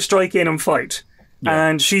just blink strike in and fight. Yeah.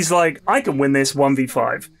 And she's like, I can win this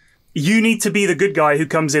 1v5. You need to be the good guy who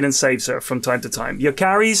comes in and saves her from time to time. Your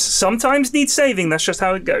carries sometimes need saving, that's just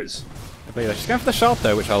how it goes. She's going for the shot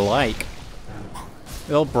though, which I like. A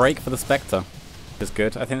little break for the Spectre is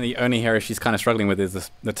good. I think the only hero she's kind of struggling with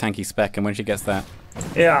is the tanky Spec, and when she gets that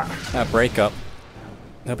break up,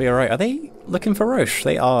 they'll be alright. Are they looking for Roche?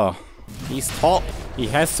 They are. He's top. He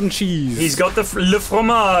has some cheese. He's got le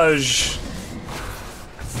fromage.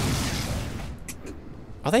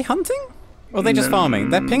 Are they hunting? Well, they're just farming.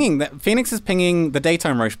 They're pinging. Phoenix is pinging the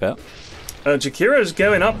daytime Roche pit. Jakiro's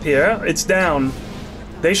going up here. It's down.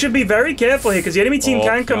 They should be very careful here because the enemy team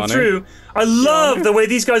can come through. I love the way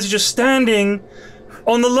these guys are just standing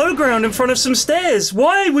on the low ground in front of some stairs.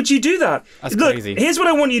 Why would you do that? That's Look, crazy. Here's what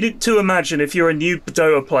I want you to imagine if you're a new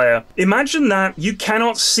Dota player. Imagine that you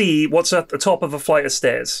cannot see what's at the top of a flight of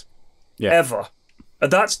stairs. Yeah. Ever.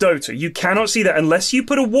 That's Dota. You cannot see that unless you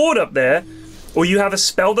put a ward up there or you have a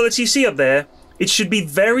spell that lets you see up there. It should be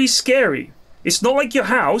very scary. It's not like your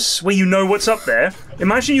house where you know what's up there.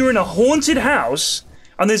 Imagine you're in a haunted house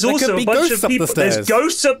and there's also a bunch of people. There's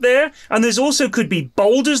ghosts up there and there's also could be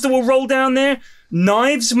boulders that will roll down there.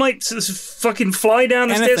 Knives might fucking fly down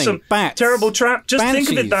the stairs. Some bats, terrible trap. Just banshees.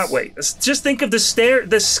 think of it that way. Just think of the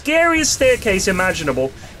scariest staircase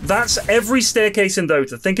imaginable. That's every staircase in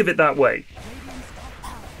Dota. Think of it that way.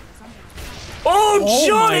 Oh,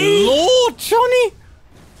 Johnny! My lord, Johnny!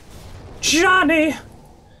 Johnny!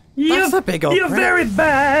 That's a big old You're very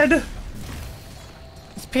bad!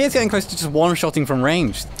 This Pier's getting close to just one-shotting from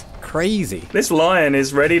range. Crazy. This lion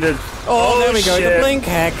is ready to... Oh, there we go. Shit. The Blink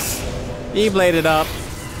Hex. E-bladed up.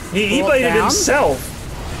 He E-bladed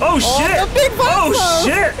himself. Oh, shit! The big oh,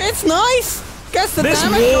 shit! It's nice! Gets the this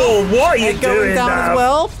damage wall, up. what are you going doing down now? as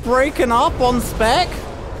well. Breaking up on spec.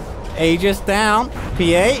 Aegis down.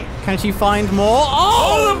 P8. Can she find more?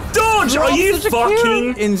 Oh, the dodge! Are you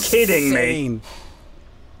fucking kidding me?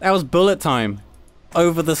 That was bullet time.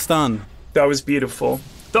 Over the stun. That was beautiful.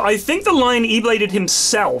 I think the lion E-bladed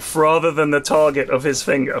himself rather than the target of his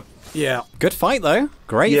finger. Yeah. Good fight, though.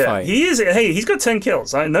 Great fight. He is. Hey, he's got 10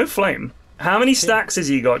 kills. No flame. How many stacks has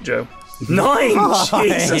he got, Joe? 9!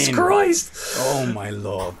 Jesus Christ! Oh, my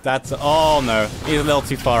lord. That's... Oh, no. He's a little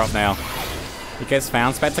too far up now. He gets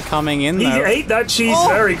found. Spectre coming in, though. He ate that cheese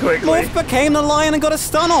very quickly. Morph became the lion and got a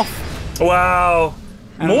stun off. Wow.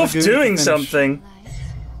 And Morph doing something.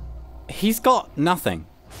 He's got nothing.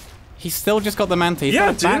 He's still just got the Manta. He's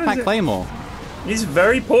got a backpack Claymore. He's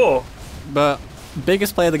very poor. But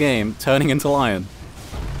biggest player of the game, turning into lion.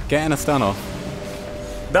 Getting a stun off.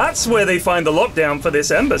 That's where they find the lockdown for this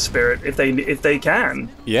Ember Spirit, if they can.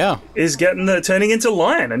 Yeah. Is turning into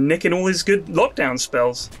lion and nicking all his good lockdown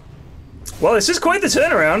spells. Well, this is quite the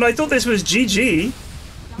turnaround. I thought this was GG.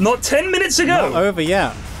 Not 10 minutes ago. Not over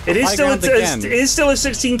yet. It is still a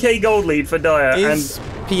 16k gold lead for Dire. Is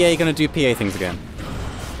PA going to do PA things again?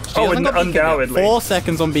 Oh, undoubtedly. 4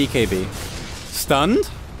 seconds on BKB. Stunned.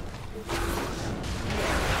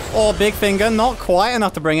 Oh, big finger. Not quite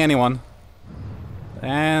enough to bring anyone.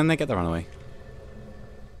 And they get the runaway.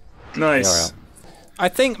 Nice. I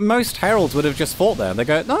think most Heralds would have just fought there. They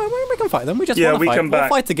go, no, we can fight them. We just want to fight. Come back.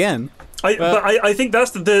 We'll fight again. But I think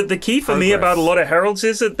that's the key for me about a lot of Heralds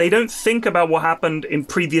is that they don't think about what happened in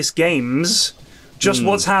previous games, just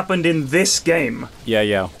what's happened in this game.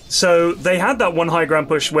 Yeah. So they had that one high ground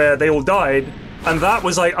push where they all died, and that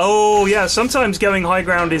was like, oh yeah, sometimes going high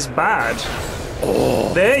ground is bad.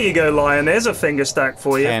 Oh. There you go, Lion. There's a finger stack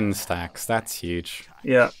for you. 10 stacks. That's huge.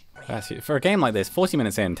 Yeah. That's huge. For a game like this, 40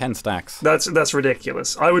 minutes in, 10 stacks. That's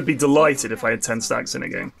ridiculous. I would be delighted if I had 10 stacks in a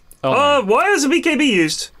game. Oh, why is a BKB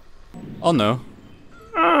used? Oh no.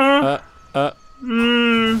 No.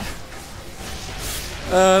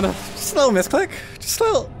 Just a little misclick. Just a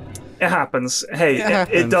little. It happens. Hey,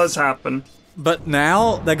 it does happen. But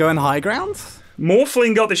now they're going high ground?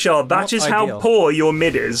 Morphling got the shard. That is how poor your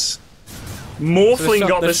mid is. Morphling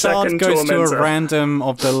got the second goes Tormentor. To a random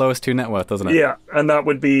of the lowest 2 net worth, doesn't it? Yeah, and that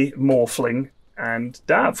would be Morphling and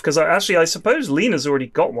Dav. Because I suppose Lena's already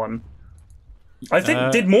got one. I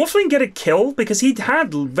think, did Morphling get a kill? Because he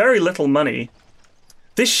had very little money.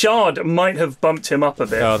 This shard might have bumped him up a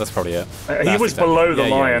bit. Oh, that's probably it. He was below the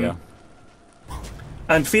lion. Yeah.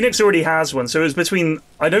 And Phoenix already has one, so it was between...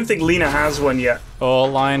 I don't think Lena has one yet. Oh,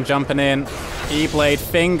 lion jumping in. E-blade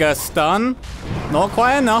finger stun. Not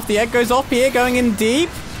quite enough. The egg goes off here, going in deep.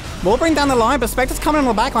 Will bring down the line, but Spectre's coming on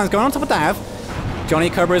the back lines, going on top of Dav. Johnny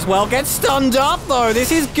Cobra as well gets stunned up, though.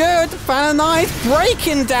 This is good. Fananize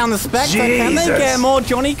breaking down the Spectre. Jesus. Can they get more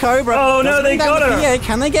Johnny Cobra? Oh, no, they got her. PA.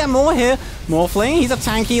 Can they get more here? Morphling, he's a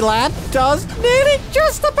tanky lad. Does nearly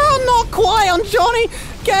just about not quite on Johnny.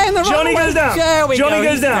 Getting the Johnny runaway. goes down. There we Johnny go.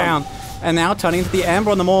 goes He's down. And now turning into the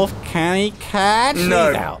Ember on the morph. Can he catch? No.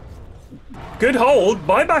 He's out. Good hold.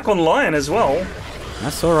 Buyback on Lion as well.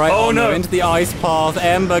 That's all right. Oh, no. Into the ice path.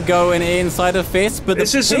 Ember going inside of Fist, but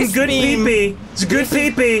this is some good PP. It's good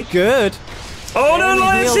PP. Good. Oh no,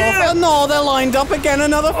 Lion's here! No, they're lined up again.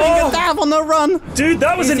 Another finger Dav on the run. Dude,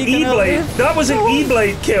 that was an E-blade. That was an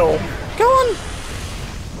E-blade kill. Go on.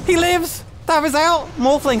 He lives. Dav is out.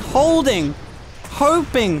 Morphling holding,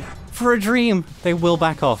 hoping for a dream. They will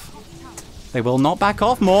back off. They will not back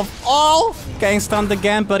off. Morph. Oh! Getting stunned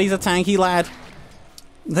again, but he's a tanky lad.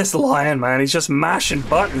 This Lion, man, he's just mashing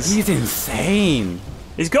buttons. He's insane.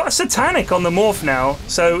 He's got a Satanic on the Morph now,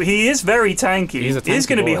 so he is very tanky. He's a tanky It is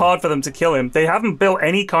going to be hard for them to kill him. They haven't built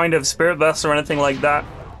any kind of Spirit Vest or anything like that.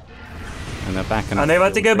 And they're backing up. And they've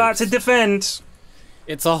had to go back to defend.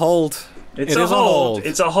 It's a hold. It's a hold.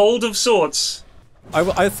 It's a hold of sorts.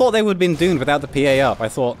 I thought they would have been doomed without the PA up. I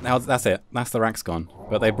thought, now that's it. That's the Rax gone.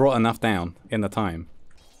 But they brought enough down in the time.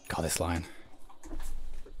 God, this Lion.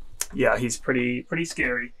 Yeah, he's pretty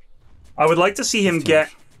scary. I would like to see him get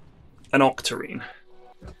an Octarine.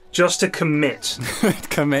 Just to commit.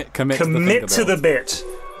 commit to the bit.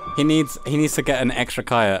 He needs to get an extra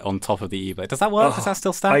Kaya on top of the E-Blade. Does that work? Does that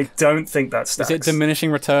still stack? I don't think that stacks. Is it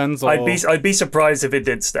diminishing returns? Or... I'd be surprised if it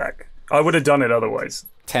did stack. I would have done it otherwise.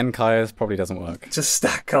 10 Kayas probably doesn't work. Just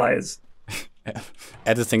stack Kayas.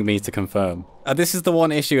 Editing me to confirm. This is the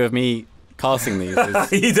one issue of me casting these.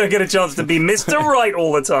 You don't get a chance to be Mr. Right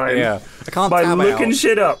all the time. Yeah. I can't by looking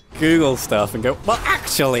shit up. Google stuff and go, well,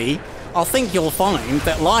 actually, I think you'll find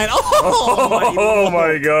that Lion... Oh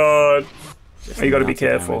my god. You got to be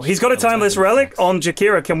careful. Damage. He's got a Timeless Relic on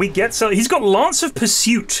Jakira. Can we get some... He's got Lance of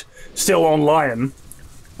Pursuit still on Lion.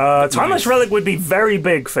 Timeless Relic would be very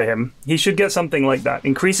big for him. He should get something like that.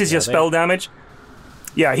 Increases your spell damage.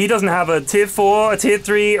 Yeah, he doesn't have a tier 4, a tier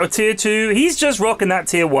 3, or tier 2. He's just rocking that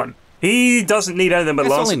tier 1. He doesn't need anything but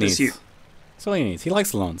Lance of Pursuit. That's all he needs. He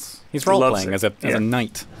likes Lance. He's role-playing as a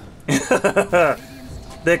knight.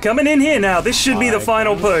 They're coming in here now. This should be the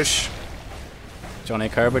final push. Johnny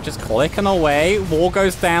Cobra just clicking away. Wall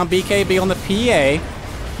goes down. BKB on the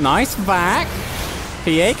PA. Nice back.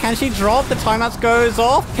 PA, can she drop? The timelapse goes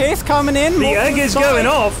off. Pierce coming in. The egg is going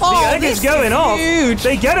off. The egg is going off. Huge.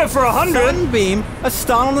 They get it for 100. Sunbeam. A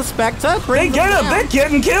stun on the Spectre. They get it. They're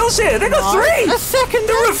getting kills here. They got 3. A second.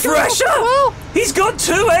 The refresher. Well. He's got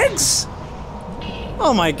 2 eggs.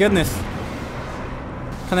 Oh my goodness.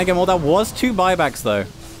 Can they get more? That was 2 buybacks though.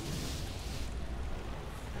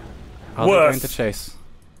 Are they going to chase?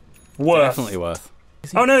 Definitely worth.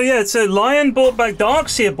 Oh no, yeah, so Lion bought back,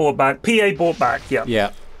 Darkseer bought back, PA bought back, yeah.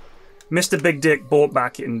 Yeah. Mr. Big Dick bought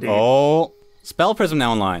back indeed. Oh, Spell Prism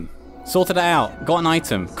now online. Sorted it out, got an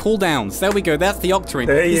item, cooldowns, there we go, that's the Octarine.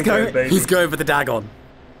 There you go, baby. He's going for the Dagon.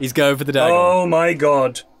 He's going for the Dagon. Oh my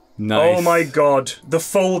god. Nice. Oh my god, the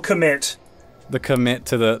full commit. The commit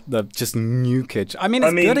to the just nukage. I mean,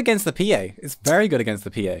 it's good against the PA. It's very good against the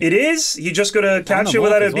PA. It is, you just gotta catch her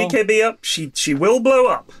without her BKB up, she will blow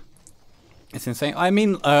up. It's insane. I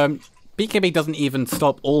mean, BKB doesn't even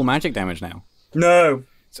stop all magic damage now. No.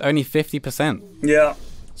 It's only 50%. Yeah.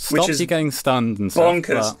 Stops which is you getting stunned and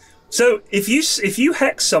bonkers. stuff. So if you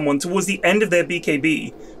hex someone towards the end of their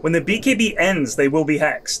BKB, when the BKB ends, they will be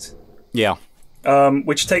hexed. Yeah.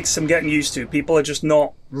 Which takes some getting used to. People are just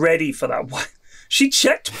not ready for that. She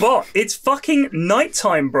checked bot. It's fucking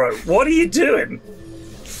nighttime, bro. What are you doing?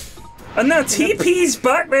 And now TP's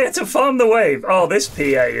back there to farm the wave. Oh, this PA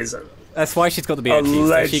is that's why she's got the BFG.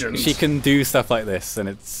 legend. So she can do stuff like this, and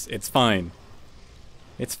it's fine.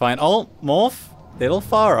 It's fine. Oh, Morph, little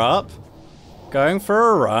far up, going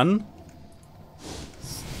for a run.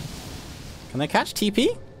 Can they catch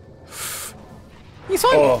TP? He's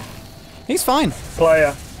fine. Oh. He's fine.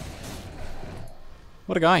 Player.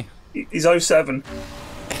 What a guy. He's 07.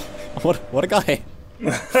 What a guy.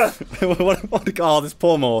 what a guy. Oh, this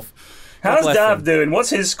poor Morph. How's Dav doing?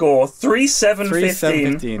 What's his score?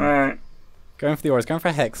 3-7-15. Alright. Going for the auras, going for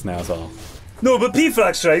a Hex now as well. No, but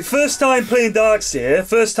P-Flax, right? First time playing Darkseer.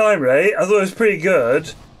 First time, right? I thought it was pretty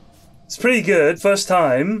good. It's pretty good. First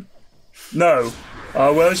time. No.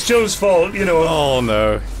 Well, it's Joe's fault, you know. Oh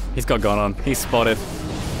no. He's got gone on. He's spotted.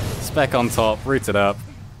 Spec on top, rooted up.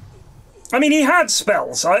 I mean, he had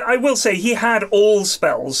spells. I will say he had all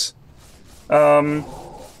spells.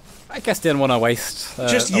 I guess didn't want to waste.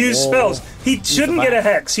 Just use spells. He shouldn't get a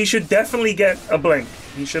Hex. He should definitely get a Blink.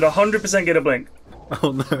 He should 100% get a Blink.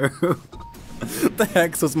 Oh no. The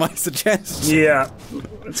Hex was my suggestion. Yeah.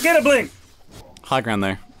 Let's get a Blink. High ground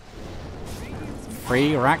though.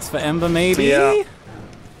 3 racks for Ember maybe? Yeah.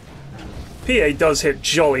 PA does hit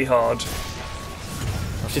jolly hard.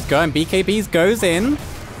 Oh, she's going. BKBs goes in.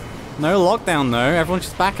 No lockdown though. Everyone's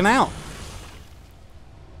just backing out.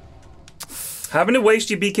 Having to waste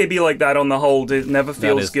your BKB like that on the hold, it never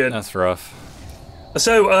feels good. That's rough.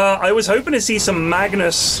 So, I was hoping to see some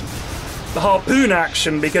Magnus harpoon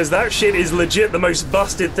action, because that shit is legit the most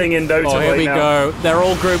busted thing in Dota right now. Oh, here we go. They're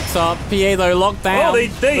all grouped up. PA though, locked down. Oh, they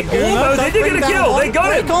did get a kill. They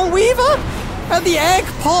got it. On Weaver. And the egg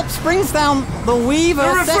pops, brings down the Weaver.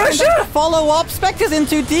 The refresher! Follow up. Spectre's in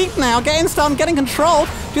too deep now. Getting stunned, getting controlled.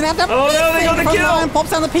 Do they have to have Oh no, they got the kill! And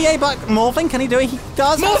pops down the PA, but Morphing, can he do it? He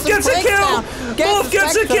does. Morph gets a kill! Morph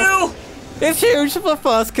gets a kill! It's huge for the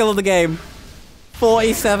first kill of the game.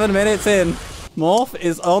 47 minutes in. Morph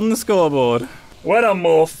is on the scoreboard. Well done,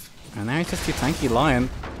 Morph. And now he's just too tanky Lion.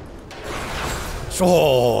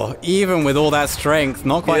 Sure, even with all that strength,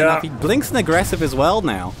 not quite enough. He blinks and aggressive as well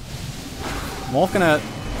now. Morph gonna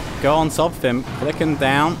go on top of him, clicking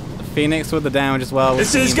down. Phoenix with the damage as well.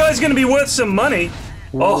 This guy's gonna be worth some money.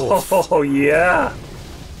 Oof. Oh yeah.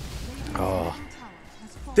 Oh.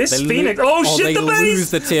 This Phoenix. Oh shit! The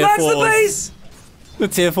base. That's the base. The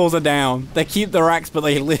tier 4s are down. They keep the racks, but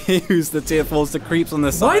they lose the tier 4s. The creeps on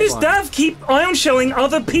the side. Why does Dav keep ion shelling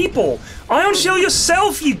other people? Ion shell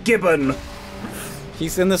yourself, you gibbon.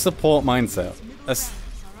 He's in the support mindset.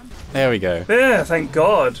 There we go. Yeah, thank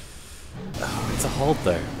God. Oh, it's a hold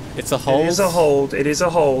though. It's a hold. It is a hold. It is a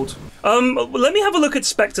hold. Let me have a look at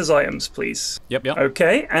Spectre's items, please. Yep.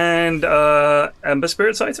 Okay, and Ember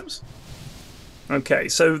Spirit's items. Okay,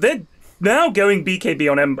 so they're now going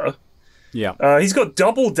BKB on Ember. Yeah. He's got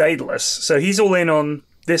double Daedalus, so he's all in on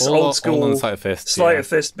this old school on Sleight of Fist, Sleight of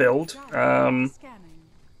Fist build.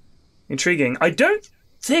 Intriguing. I don't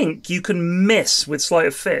think you can miss with Sleight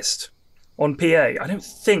of Fist on PA. I don't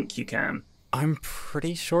think you can. I'm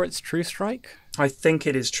pretty sure it's True Strike. I think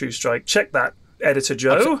it is True Strike. Check that, Editor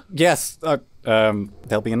Joe. Yes.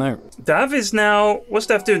 There'll be a note. Dav is now... What's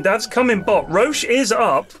Dav doing? Dav's coming bot. Roche is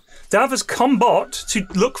up. Dav has come bot to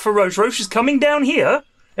look for Roche. Roche is coming down here.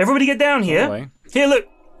 Everybody get down here. Here, look.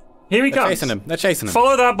 Here he comes. They're chasing him.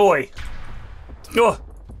 Follow that boy. Oh.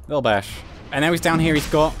 Little bash. And now he's down here. He's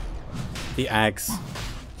got the Ags.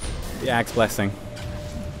 The Ags blessing.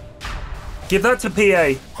 Give that to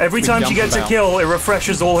PA. Every time she gets a kill, it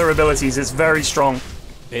refreshes all her abilities. It's very strong.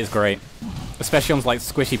 It is great. Especially on like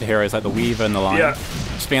squishy heroes like the Weaver and the Lion. Yeah.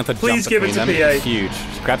 Just being able to please give it to PA. Is huge.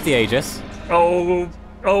 Just grab the Aegis.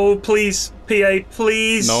 Oh, please. PA,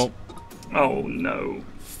 please. Nope. Oh, no.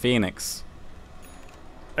 Phoenix.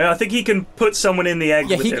 I think he can put someone in the egg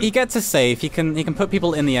with him. Yeah, he gets a save. He can put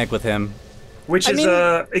people in the egg with him. Which is,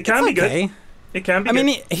 it can be good. It can be good. I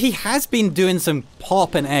mean, he has been doing some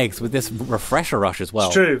pop and eggs with this refresher rush as well.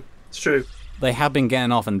 It's true. It's true. They have been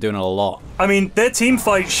getting off and doing it a lot. I mean, their team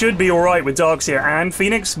fight should be alright with Darkseer and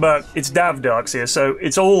Phoenix, but it's Dav Darkseer, so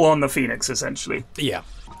it's all on the Phoenix, essentially. Yeah.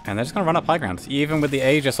 And they're just going to run up high ground, even with the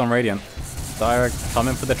Aegis on Radiant. Dire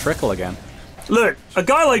coming for the trickle again. Look, a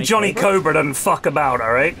guy like Johnny Cobra doesn't fuck about,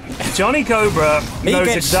 alright? Johnny Cobra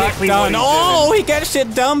knows exactly what he's doing. He gets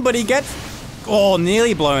shit done, but he gets... Oh,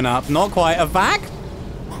 nearly blown up. Not quite. A vac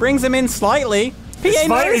brings him in slightly. This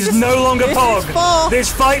fight is no longer Pog.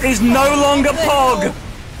 This fight is no longer Pog.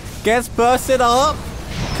 Gets bursted up.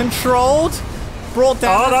 Controlled. Brought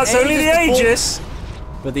down. Oh, that's only the Aegis.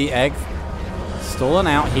 But the egg stalling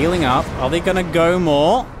out, healing up. Are they going to go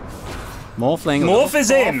more? Morphling. Morph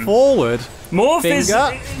is in. Forward. Morph is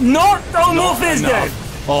not. Oh, Morph is dead.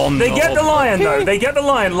 Oh, no. They get the Lion, though. They get the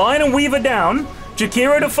Lion. Lion and Weaver down.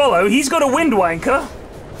 Jakiro to follow. He's got a Wind Wanker.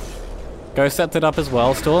 Ghost stepped it up as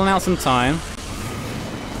well. Stalling out some time.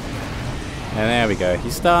 And there we go.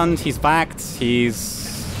 He's stunned. He's backed.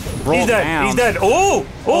 He's brought down. He's dead. Oh!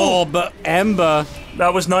 Oh, but Ember.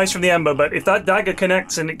 That was nice from the Ember, but if that dagger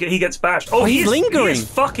connects and he gets bashed... Oh, he's lingering. He's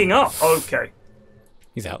fucking up. Okay.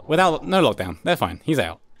 He's out. Without no lockdown. They're fine. He's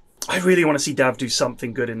out. I really want to see Dav do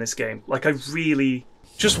something good in this game. Like, I really...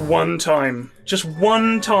 Just one time. Just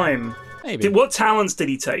one time. Maybe. What talents did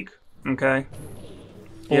he take? Okay.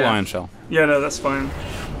 All Iron Shell. Yeah, no, that's fine.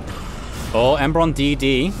 Oh, Ember on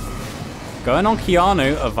DD. Going on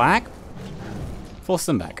Keanu, a vac. Force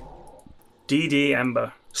them back. DD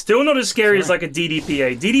Ember. Still not as scary as like a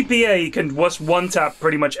DDPA. DDPA can one tap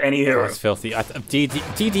pretty much any hero. That's filthy.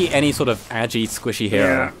 DD any sort of agi squishy hero.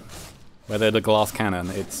 Yeah. Whether the glass cannon,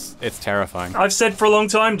 it's terrifying. I've said for a long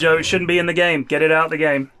time, Joe, it shouldn't be in the game. Get it out of the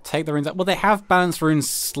game. Take the runes out. Well, they have balanced runes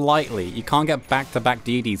slightly. You can't get back-to-back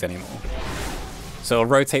DDs anymore. So it'll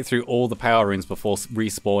rotate through all the power runes before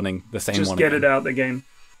respawning the same one. Just get it out of the game.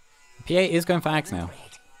 PA is going for Axe now.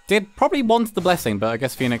 Did probably want the blessing, but I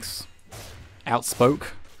guess Phoenix outspoke.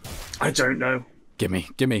 I don't know.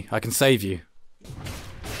 Gimme. I can save you.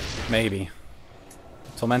 Maybe.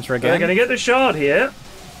 Tormentor again. They're gonna get the shard here.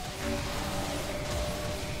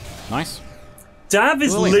 Nice. Dav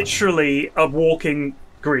is literally a walking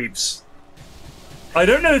Greaves. I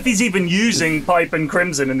don't know if he's even using Pipe and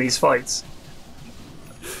Crimson in these fights.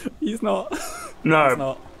 He's not. No. He's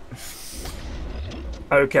not.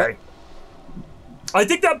 Okay. I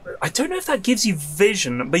think that I don't know if that gives you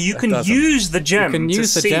vision, but you can use the gem. You can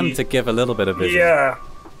use the gem to give a little bit of vision. Yeah,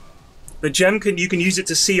 the gem you can use it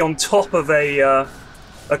to see on top of a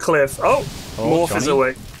cliff. Oh, Morph is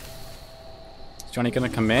away. Is Johnny gonna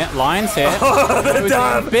commit? Lion's here. The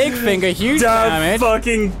dab. Big finger, huge damage.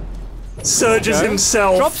 Fucking surges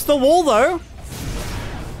himself. Drops the wall though.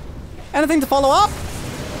 Anything to follow up?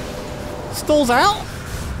 Stalls out.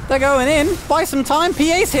 They're going in. Buy some time.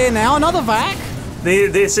 PA's here now. Another vac.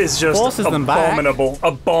 This is just abominable.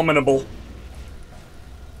 Abominable.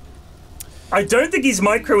 I don't think he's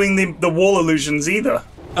microing the wall illusions either.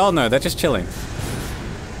 Oh no, they're just chilling.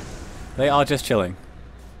 They are just chilling.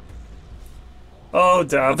 Oh,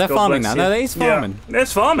 damn. They're farming now. No, he's farming. Yeah,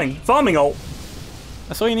 it's farming. Farming ult.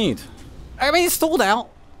 That's all you need. I mean, he's stalled out.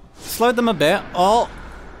 Slowed them a bit. Oh.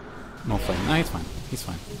 Morphling. No, he's fine. He's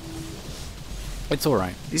fine. It's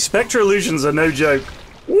alright. These Spectre illusions are no joke.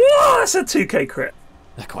 Whoa, that's a 2k crit.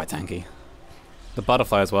 They're quite tanky. The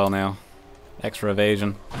butterfly as well now. Extra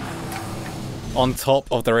evasion. On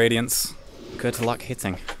top of the radiance. Good luck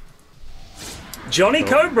hitting. Johnny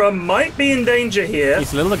Cobra might be in danger here.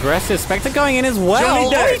 He's a little aggressive. Spectre going in as well. Johnny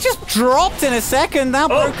dead. Oh, he just dropped in a second. Now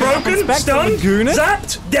broken. Stunned,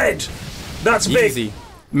 zapped, dead. That's easy. big.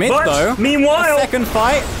 Mid but, though. Meanwhile, second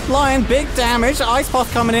fight. Lion, big damage. Ice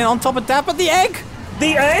Path coming in on top of that, but the egg.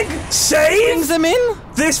 The egg saves. Brings him in.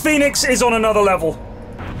 This Phoenix is on another level.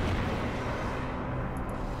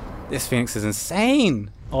 This Phoenix is insane.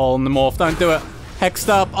 Oh, the Morph, don't do it. Hexed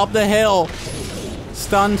up the hill.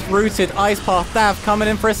 Stunned, rooted, Ice Path, Dav coming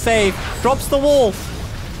in for a save. Drops the wall.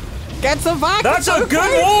 Gets a vac. That's a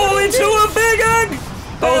good wall into a big egg.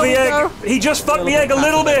 Oh, the egg. He just fucked the egg a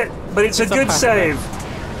little bit, but it's a good save.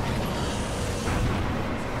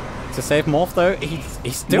 To save Morph though,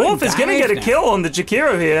 he's doing Morph is gonna get a kill on the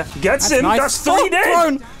Jakiro here. Gets him. Nice. That's 3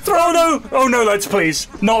 dead. Thrown. Oh no, lads, please.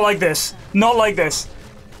 Not like this. Not like this.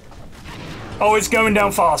 Oh, it's going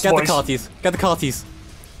down fast, boys. Get the carties.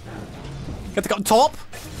 Get the top.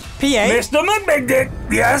 PA. Mr. McBigdick.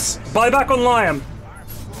 Yes. Buyback on Lion.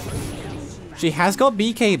 She has got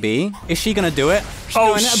BKB. Is she gonna do it?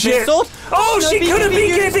 Oh shit. Oh, she could have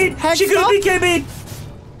BKB'd. She could have BKB'd.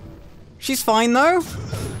 She's fine though.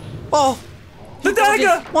 Oh, the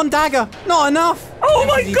dagger! One dagger, not enough. Oh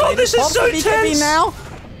my god, this is so tense! Now.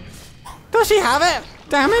 Does she have it?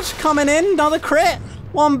 Damage coming in, another crit.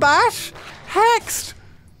 One bash, hexed.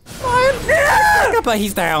 Yeah! But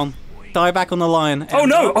he's down. Die back on the Lion. Oh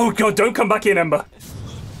no! Oh god, don't come back in, Ember.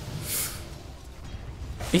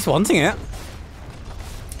 He's wanting it.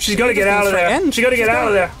 She's got to get out of there. She's got to get out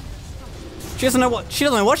of there. She doesn't know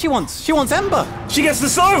what she wants. She wants Ember. She gets the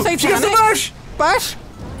slow. She gets the bash. Bash.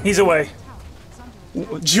 He's away.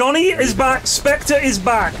 Johnny is back. Spectre is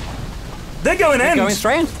back. They're going end.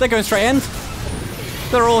 They're going straight end.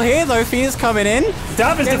 They're all here though. Phoenix coming in.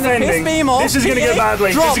 Dav is defending. This is going to go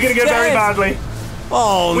badly. This is going to go very badly.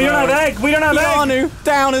 Oh, we don't have egg. We don't have egg. Yanu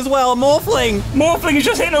down as well. Morphling. Morphling is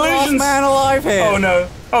just hitting illusions. Last man alive here. Oh no.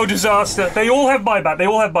 Oh, disaster. They all have buyback. They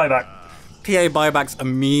all have buyback. PA buybacks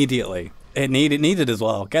immediately. It needed as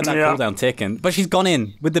well. Get that cooldown ticking. But she's gone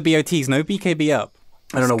in with the BOTs. No BKB up.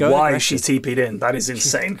 I don't know why she TP'd in. That is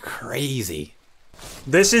insane. She's crazy.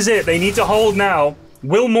 This is it. They need to hold now.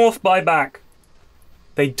 Will Morph buy back?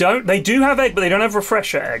 They don't. They do have egg, but they don't have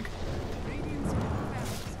refresher egg.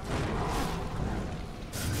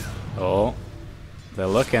 Oh, they're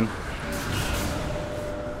looking.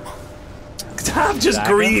 Dav just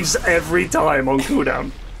grieves every time on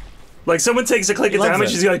cooldown. Like someone takes a click of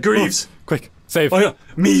damage, he's like grieves. Oh, quick, save. Oh yeah,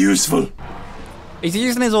 me useful. He's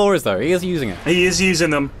using his auras though. He is using it. He is using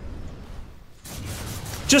them.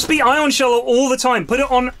 Just be Ion Shell all the time. Put it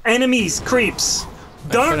on enemies, creeps.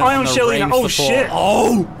 Don't Ion Shell in. Oh shit.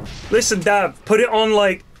 Oh! Listen, Dav, put it on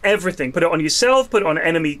like everything. Put it on yourself, put it on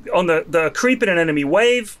enemy, on the creep in an enemy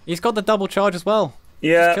wave. He's got the double charge as well.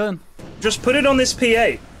 Yeah. Just put it on this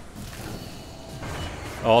PA.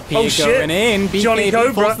 Oh, PA going in. Johnny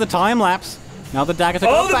Cobra. Forced the time lapse. Now the dagger to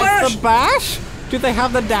go back. The bash. Do they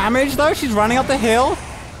have the damage though? She's running up the hill.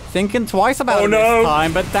 Thinking twice about it this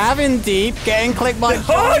time, but Dav in deep, getting clicked by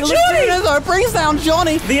Johnny. Johnny! Brings down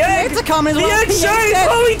Johnny. The egg! To come as well. The egg saved!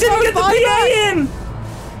 Oh, he didn't get the PA in!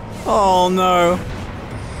 Oh no.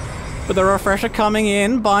 But the refresher coming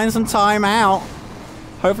in, buying some time out.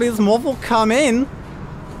 Hopefully this Morph will come in.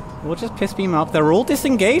 We'll just piss beam up. They're all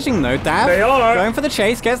disengaging though. Dav they are. Going for the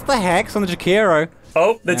chase, gets the Hex on the Jakiro.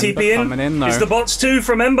 Oh, the TP in. It's the bots too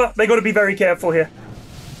from Ember. They got to be very careful here.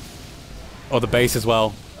 Oh, the base as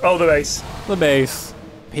well. Oh, the base. The base.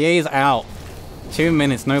 PA's out. 2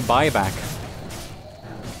 minutes, no buyback.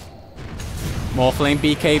 Morphling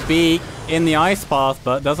BKB. in the ice path,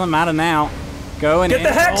 but doesn't matter now. Going Get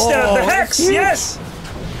the Hex down! The Hex! Yes!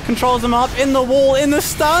 Controls him up in the wall, in the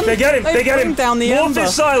stun. They get him! They get him! Down the Morph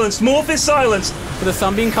is silenced! Morph is silenced! With the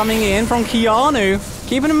sunbeam coming in from Keanu,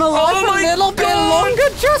 keeping him alive for a little bit longer.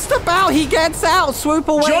 Just about. He gets out. Swoop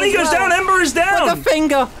away. Johnny goes down. Ember is down. With the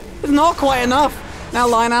finger. It's not quite enough. Now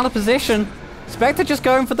Lion out of position. Spectre just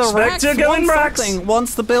going for the racks. Spectre going racks.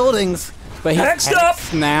 Wants the buildings. But he's Hexed up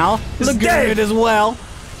now. Lagooned as well.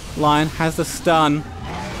 Lion has the stun.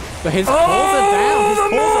 But his claws are down. His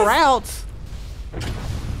claws are out.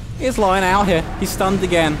 Is Lion out here? He's stunned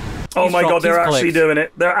again. Oh my god, they're actually doing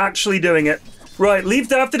it. They're actually doing it. Right, leave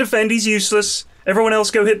Dav to defend. He's useless. Everyone else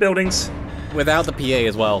go hit buildings. Without the PA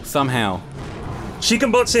as well, somehow. She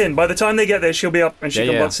can butts in. By the time they get there, she'll be up and she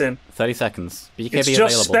can butts in. 30 seconds. BKB it's just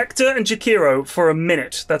available. Spectre and Jakiro for a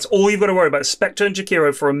minute. That's all you've got to worry about. Spectre and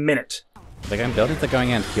Jakiro for a minute. They're going buildings, they're going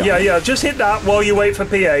in. Yeah, just hit that while you wait for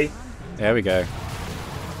PA. There we go.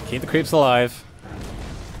 Keep the creeps alive.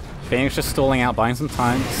 Phoenix just stalling out, buying some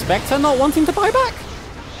time. Spectre not wanting to buy back?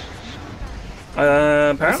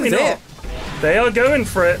 Apparently not. They are going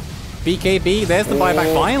for it. BKB, there's the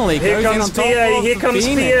buyback finally. Here comes PA, here comes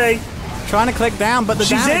PA. Trying to click down, but the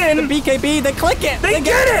damage, the BKB, they click it! They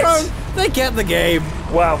get it! They get the game.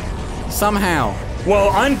 Wow. Somehow. Well,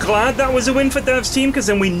 I'm glad that was a win for Dav's team, because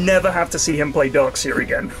then we never have to see him play Darkseer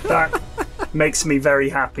again. That makes me very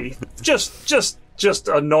happy. Just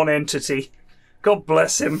a non-entity. God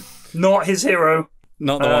bless him. Not his hero.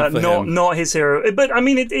 Not the one for him. Not his hero. But, I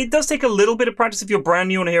mean, it does take a little bit of practice if you're brand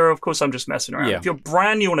new on a hero. Of course, I'm just messing around. Yeah. If you're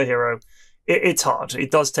brand new on a hero, it's hard.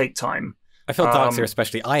 It does take time. I feel Darkseer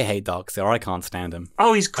especially. I hate Darkseer. I can't stand him.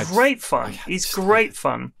 Oh, he's great fun. He's great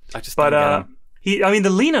fun. I just don't get him. I mean, the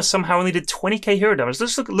Lena somehow only did 20k hero damage.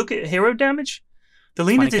 Let's look at hero damage. The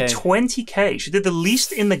Lena did 20k. She did the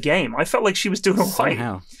least in the game. I felt like she was doing all right.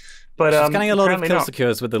 Somehow. But she's getting a lot of kill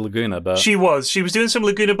secures with the Laguna, but she was doing some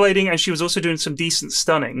Laguna blading, and she was also doing some decent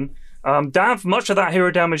stunning. Dav, much of that hero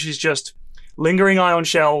damage is just lingering ion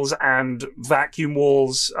shells and vacuum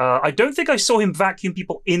walls. I don't think I saw him vacuum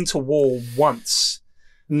people into wall once.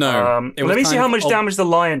 No. Let me see how much damage the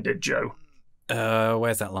Lion did, Joe.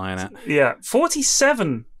 Where's that Lion at? Yeah,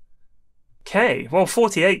 47k. Well,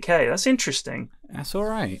 48k. That's interesting. That's all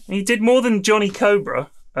right. He did more than Johnny Cobra.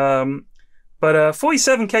 But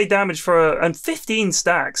 47k damage and 15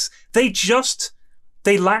 stacks.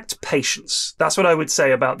 They lacked patience. That's what I would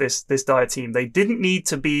say about this Dire team. They didn't need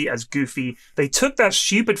to be as goofy. They took that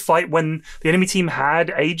stupid fight when the enemy team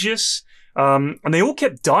had Aegis, and they all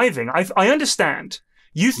kept diving. I understand.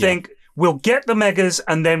 You think we'll get the megas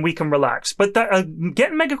and then we can relax. But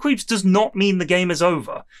getting mega creeps does not mean the game is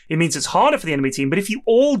over. It means it's harder for the enemy team. But if you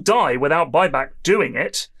all die without buyback doing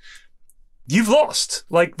it, you've lost.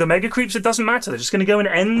 Like, the mega creeps, it doesn't matter. They're just going to go and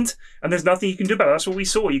end, and there's nothing you can do about it. That's what we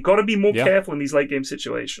saw. You've got to be more careful in these late game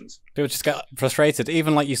situations. People just get frustrated.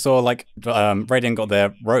 Even like you saw, like, Radiant got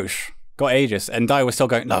their Roche, got Aegis, and Dire was still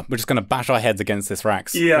going, no, we're just going to bash our heads against this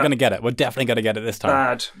Rax. Yeah. We're going to get it. We're definitely going to get it this time.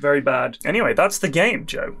 Bad. Very bad. Anyway, that's the game,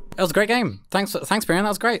 Joe. It was a great game. Thanks, Pyrion. That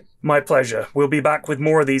was great. My pleasure. We'll be back with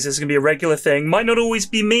more of these. This is going to be a regular thing. Might not always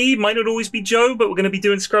be me, might not always be Joe, but we're going to be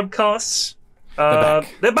doing scrub casts.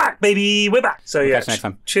 They're back, baby. We're back. So, yeah. Catch you next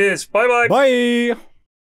time. Cheers. Bye-bye. Bye.